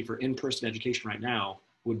difficulty for in-person education right now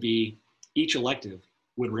would be each elective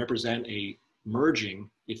would represent a merging,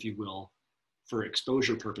 if you will, for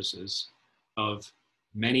exposure purposes of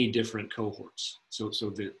many different cohorts. So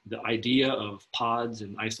the idea of pods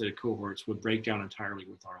and isolated cohorts would break down entirely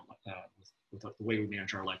with our with the way we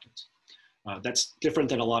manage our electives. That's different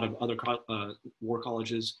than a lot of other war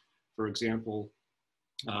colleges. For example,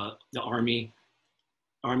 the Army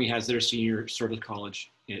has their senior service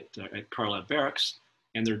college at Carlisle Barracks,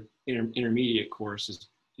 and their intermediate course is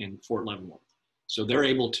in Fort Leavenworth. So they're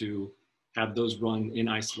able to have those run in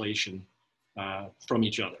isolation from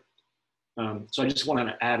each other. So I just wanted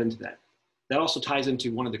to add into that. That also ties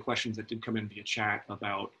into one of the questions that did come in via chat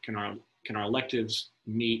about can our electives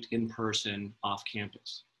meet in person off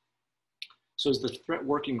campus? So as the threat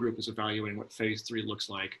working group is evaluating what phase 3 looks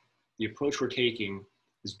like, the approach we're taking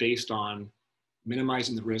is based on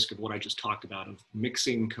minimizing the risk of what I just talked about, of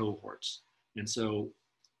mixing cohorts. And so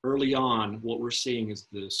early on, what we're seeing is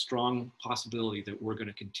the strong possibility that we're going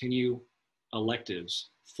to continue electives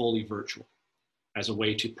fully virtual as a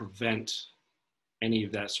way to prevent any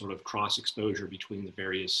of that sort of cross exposure between the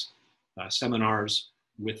various seminars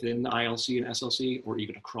within the ILC and SLC, or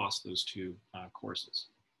even across those 2 courses.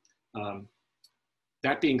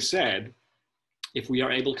 That being said, if we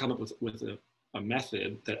are able to come up with a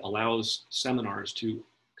method that allows seminars to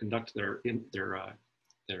conduct their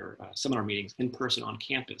seminar meetings in person on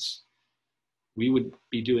campus, we would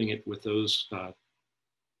be doing it with those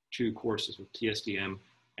 2 courses, with TSDM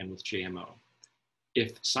and with JMO.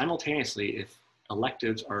 If simultaneously, if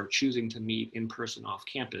electives are choosing to meet in person off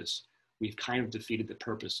campus, we've kind of defeated the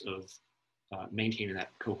purpose of maintaining that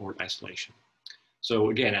cohort isolation.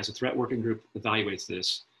 So again, as a threat working group evaluates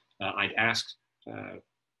this, I'd ask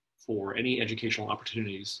for any educational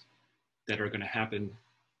opportunities that are going to happen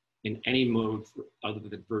in any mode other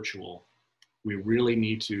than virtual. We really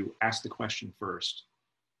need to ask the question first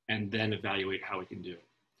and then evaluate how we can do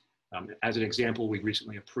it. As an example, we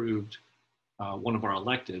recently approved one of our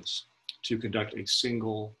electives to conduct a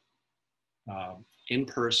single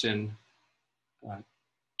in-person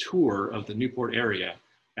tour of the Newport area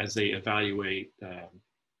as they evaluate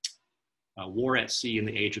war at sea in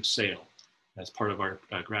the age of sail as part of our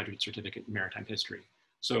graduate certificate in maritime history.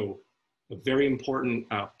 So a very important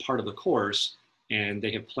part of the course, and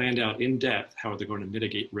they have planned out in depth how they're going to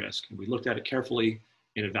mitigate risk. And we looked at it carefully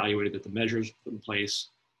and evaluated that the measures put in place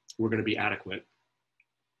were going to be adequate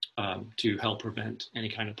to help prevent any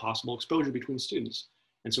kind of possible exposure between students.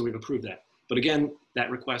 And so we've approved that. But again,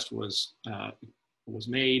 that request was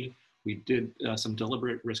made. We did some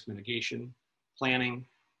deliberate risk mitigation planning,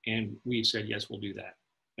 and we said, yes, we'll do that.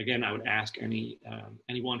 Again, I would ask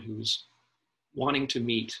anyone who's wanting to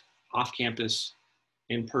meet off campus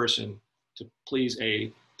in person to please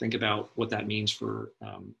A, think about what that means for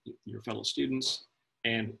your fellow students,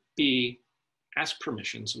 and B, ask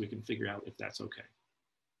permission so we can figure out if that's okay.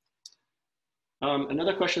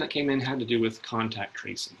 Another question that came in had to do with contact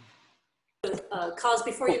tracing. Kaz,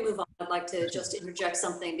 before you move on, I'd like to just interject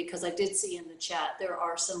something because I did see in the chat there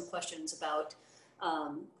are some questions about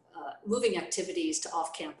moving activities to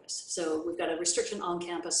off campus. So we've got a restriction on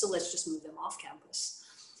campus, so let's just move them off campus.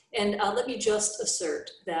 And let me just assert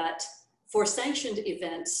that for sanctioned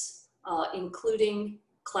events, including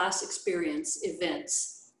class experience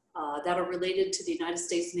events that are related to the United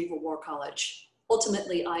States Naval War College,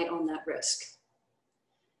 ultimately I own that risk.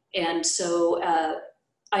 And so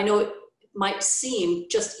I know it might seem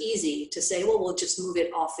just easy to say, well, we'll just move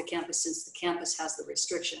it off the campus since the campus has the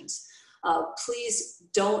restrictions. Please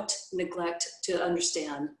don't neglect to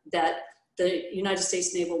understand that the United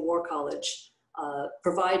States Naval War College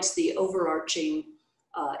provides the overarching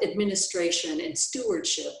administration and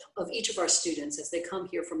stewardship of each of our students as they come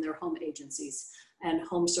here from their home agencies and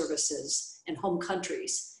home services and home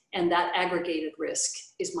countries. And that aggregated risk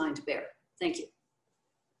is mine to bear. Thank you.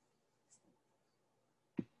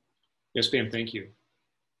 Yes, ma'am, thank you.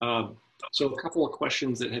 So a couple of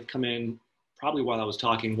questions that had come in probably while I was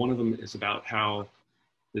talking. One of them is about how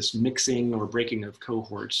this mixing or breaking of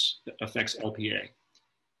cohorts affects LPA.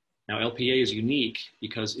 Now, LPA is unique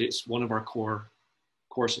because it's one of our core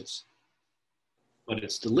courses, but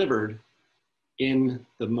it's delivered in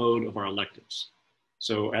the mode of our electives.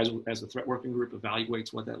 So as the threat working group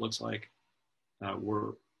evaluates what that looks like,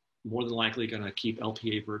 we're more than likely going to keep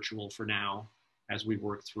LPA virtual for now as we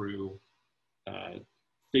work through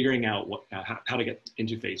figuring out how to get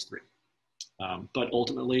into phase 3. But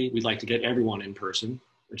ultimately, we'd like to get everyone in person,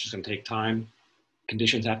 which is going to take time.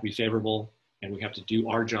 Conditions have to be favorable, and we have to do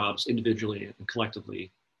our jobs individually and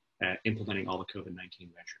collectively at implementing all the COVID-19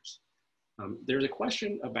 measures. There's a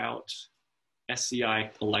question about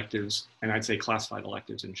SCI electives, and I'd say classified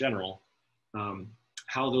electives in general,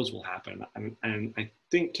 how those will happen. And I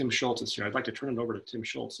think Tim Schultz is here. I'd like to turn it over to Tim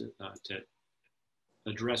Schultz to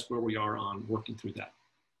address where we are on working through that.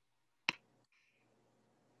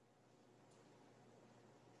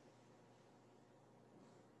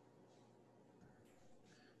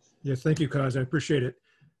 Yes, thank you, Kaz. I appreciate it.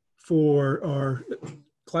 For our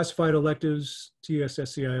classified electives,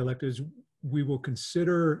 TS-SCI electives, we will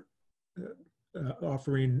consider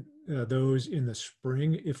offering those in the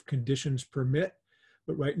spring if conditions permit.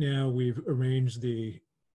 But right now we've arranged the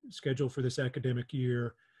schedule for this academic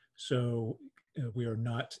year, so we are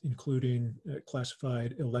not including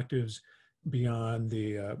classified electives beyond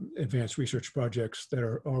the advanced research projects that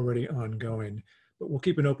are already ongoing. But we'll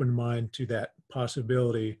keep an open mind to that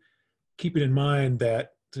possibility, keeping in mind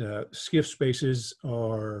that SCIF spaces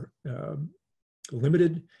are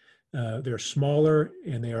limited. They're smaller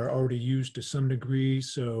and they are already used to some degree.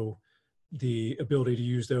 So the ability to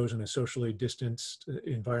use those in a socially distanced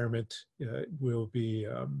environment will be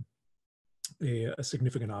a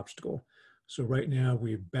significant obstacle. So right now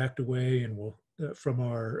we've backed away and we'll from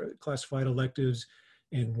our classified electives,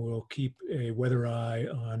 and we'll keep a weather eye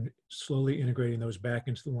on slowly integrating those back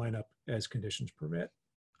into the lineup as conditions permit.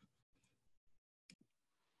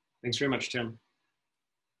 Thanks very much, Tim.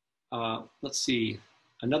 Let's see.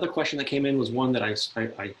 Another question that came in was one that I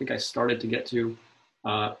think I started to get to,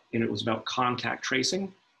 and it was about contact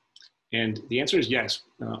tracing. And the answer is yes.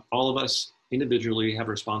 All of us individually have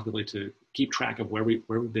a responsibility to keep track of where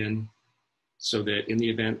we've been, so that in the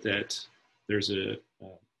event that there's a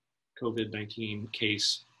COVID-19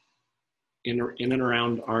 case in and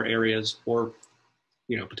around our areas, or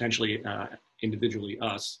potentially individually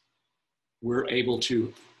us, we're able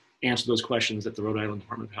to answer those questions that the Rhode Island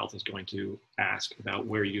Department of Health is going to ask about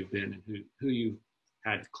where you've been and who you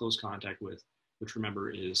had close contact with, which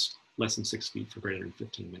remember is less than 6 feet for greater than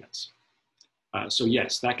 15 minutes. So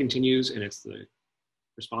yes, that continues, and it's the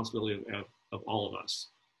responsibility of all of us.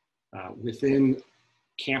 Within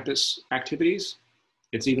campus activities,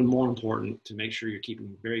 it's even more important to make sure you're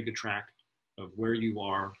keeping very good track of where you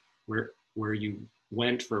are, where you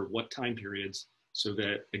went for what time periods, so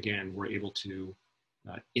that, again, we're able to,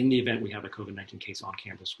 in the event we have a COVID-19 case on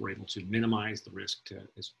campus, we're able to minimize the risk to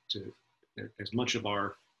as much of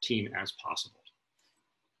our team as possible.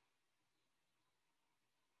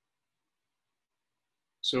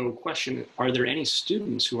 So question, are there any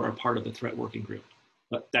students who are a part of the threat working group?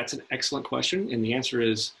 That's an excellent question. And the answer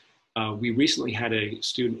is, we recently had a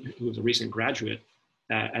student who was a recent graduate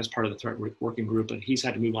as part of the threat working group, but he's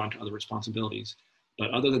had to move on to other responsibilities.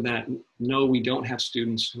 But other than that, no, we don't have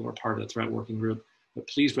students who are part of the threat working group, but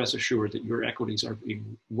please rest assured that your equities are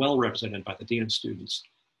being well represented by the Dean of Students.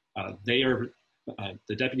 They are,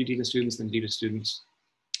 the Deputy Dean of Students and the Dean of Students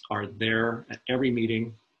are there at every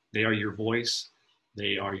meeting. They are your voice,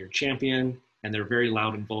 they are your champion, and they're very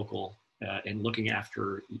loud and vocal in looking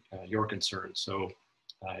after your concerns. So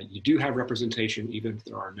you do have representation even if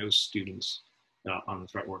there are no students on the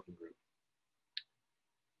threat working group.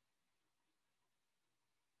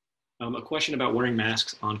 A question about wearing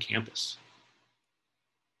masks on campus.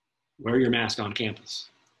 Wear your mask on campus.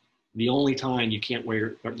 The only time you can't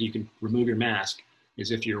wear, or you can remove your mask is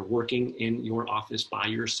if you're working in your office by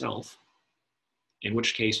yourself, in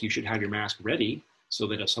which case you should have your mask ready so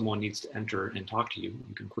that if someone needs to enter and talk to you,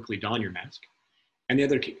 you can quickly don your mask. And the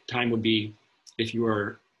other time would be if you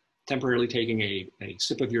are temporarily taking a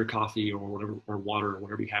sip of your coffee or whatever, or water or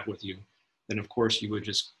whatever you have with you, then of course you would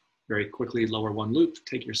just very quickly lower one loop,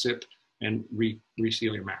 take your sip, and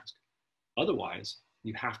reseal your mask. Otherwise,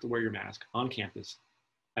 you have to wear your mask on campus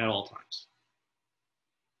at all times.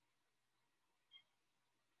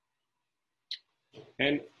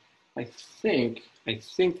 And I think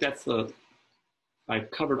that's I've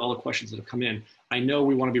covered all the questions that have come in. I know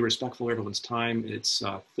we want to be respectful of everyone's time. It's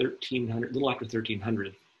 1300, a little after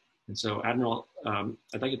 1300. And so, Admiral,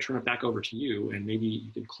 I'd like to turn it back over to you, and maybe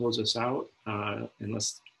you can close us out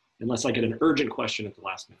unless I get an urgent question at the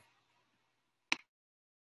last minute.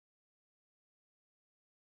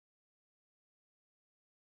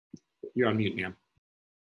 You're on mute, ma'am.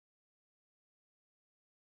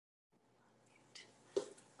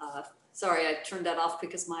 Sorry, I turned that off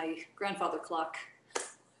because my grandfather clock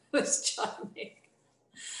was chiming.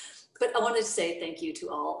 But I wanted to say thank you to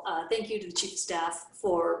all. Thank you to the Chief of Staff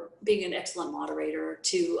for being an excellent moderator,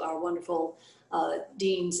 to our wonderful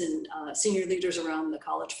deans and senior leaders around the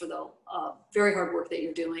college for the very hard work that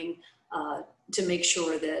you're doing to make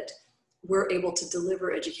sure that we're able to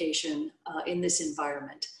deliver education in this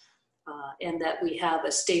environment and that we have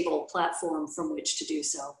a stable platform from which to do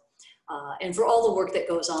so. And for all the work that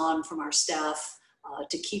goes on from our staff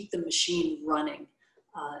to keep the machine running.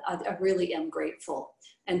 I really am grateful.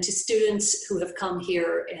 And to students who have come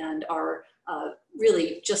here and are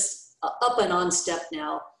really just up and on step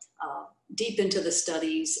now, deep into the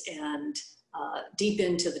studies and deep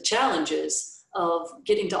into the challenges of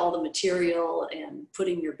getting to all the material and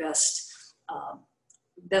putting your best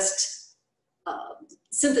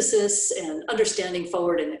synthesis and understanding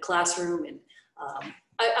forward in the classroom. And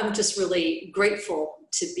I'm just really grateful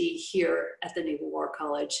to be here at the Naval War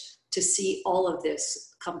College to see all of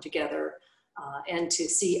this come together and to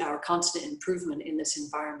see our constant improvement in this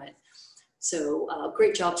environment. So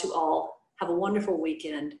great job to all. Have a wonderful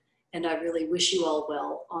weekend. And I really wish you all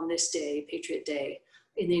well on this day, Patriot Day,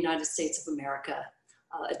 in the United States of America,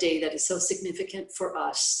 a day that is so significant for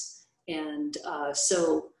us and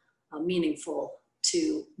so meaningful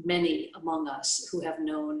to many among us who have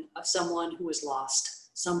known someone who was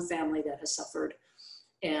lost, some family that has suffered,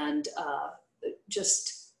 and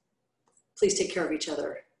just please take care of each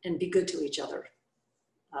other and be good to each other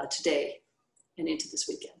today and into this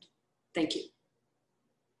weekend. Thank you.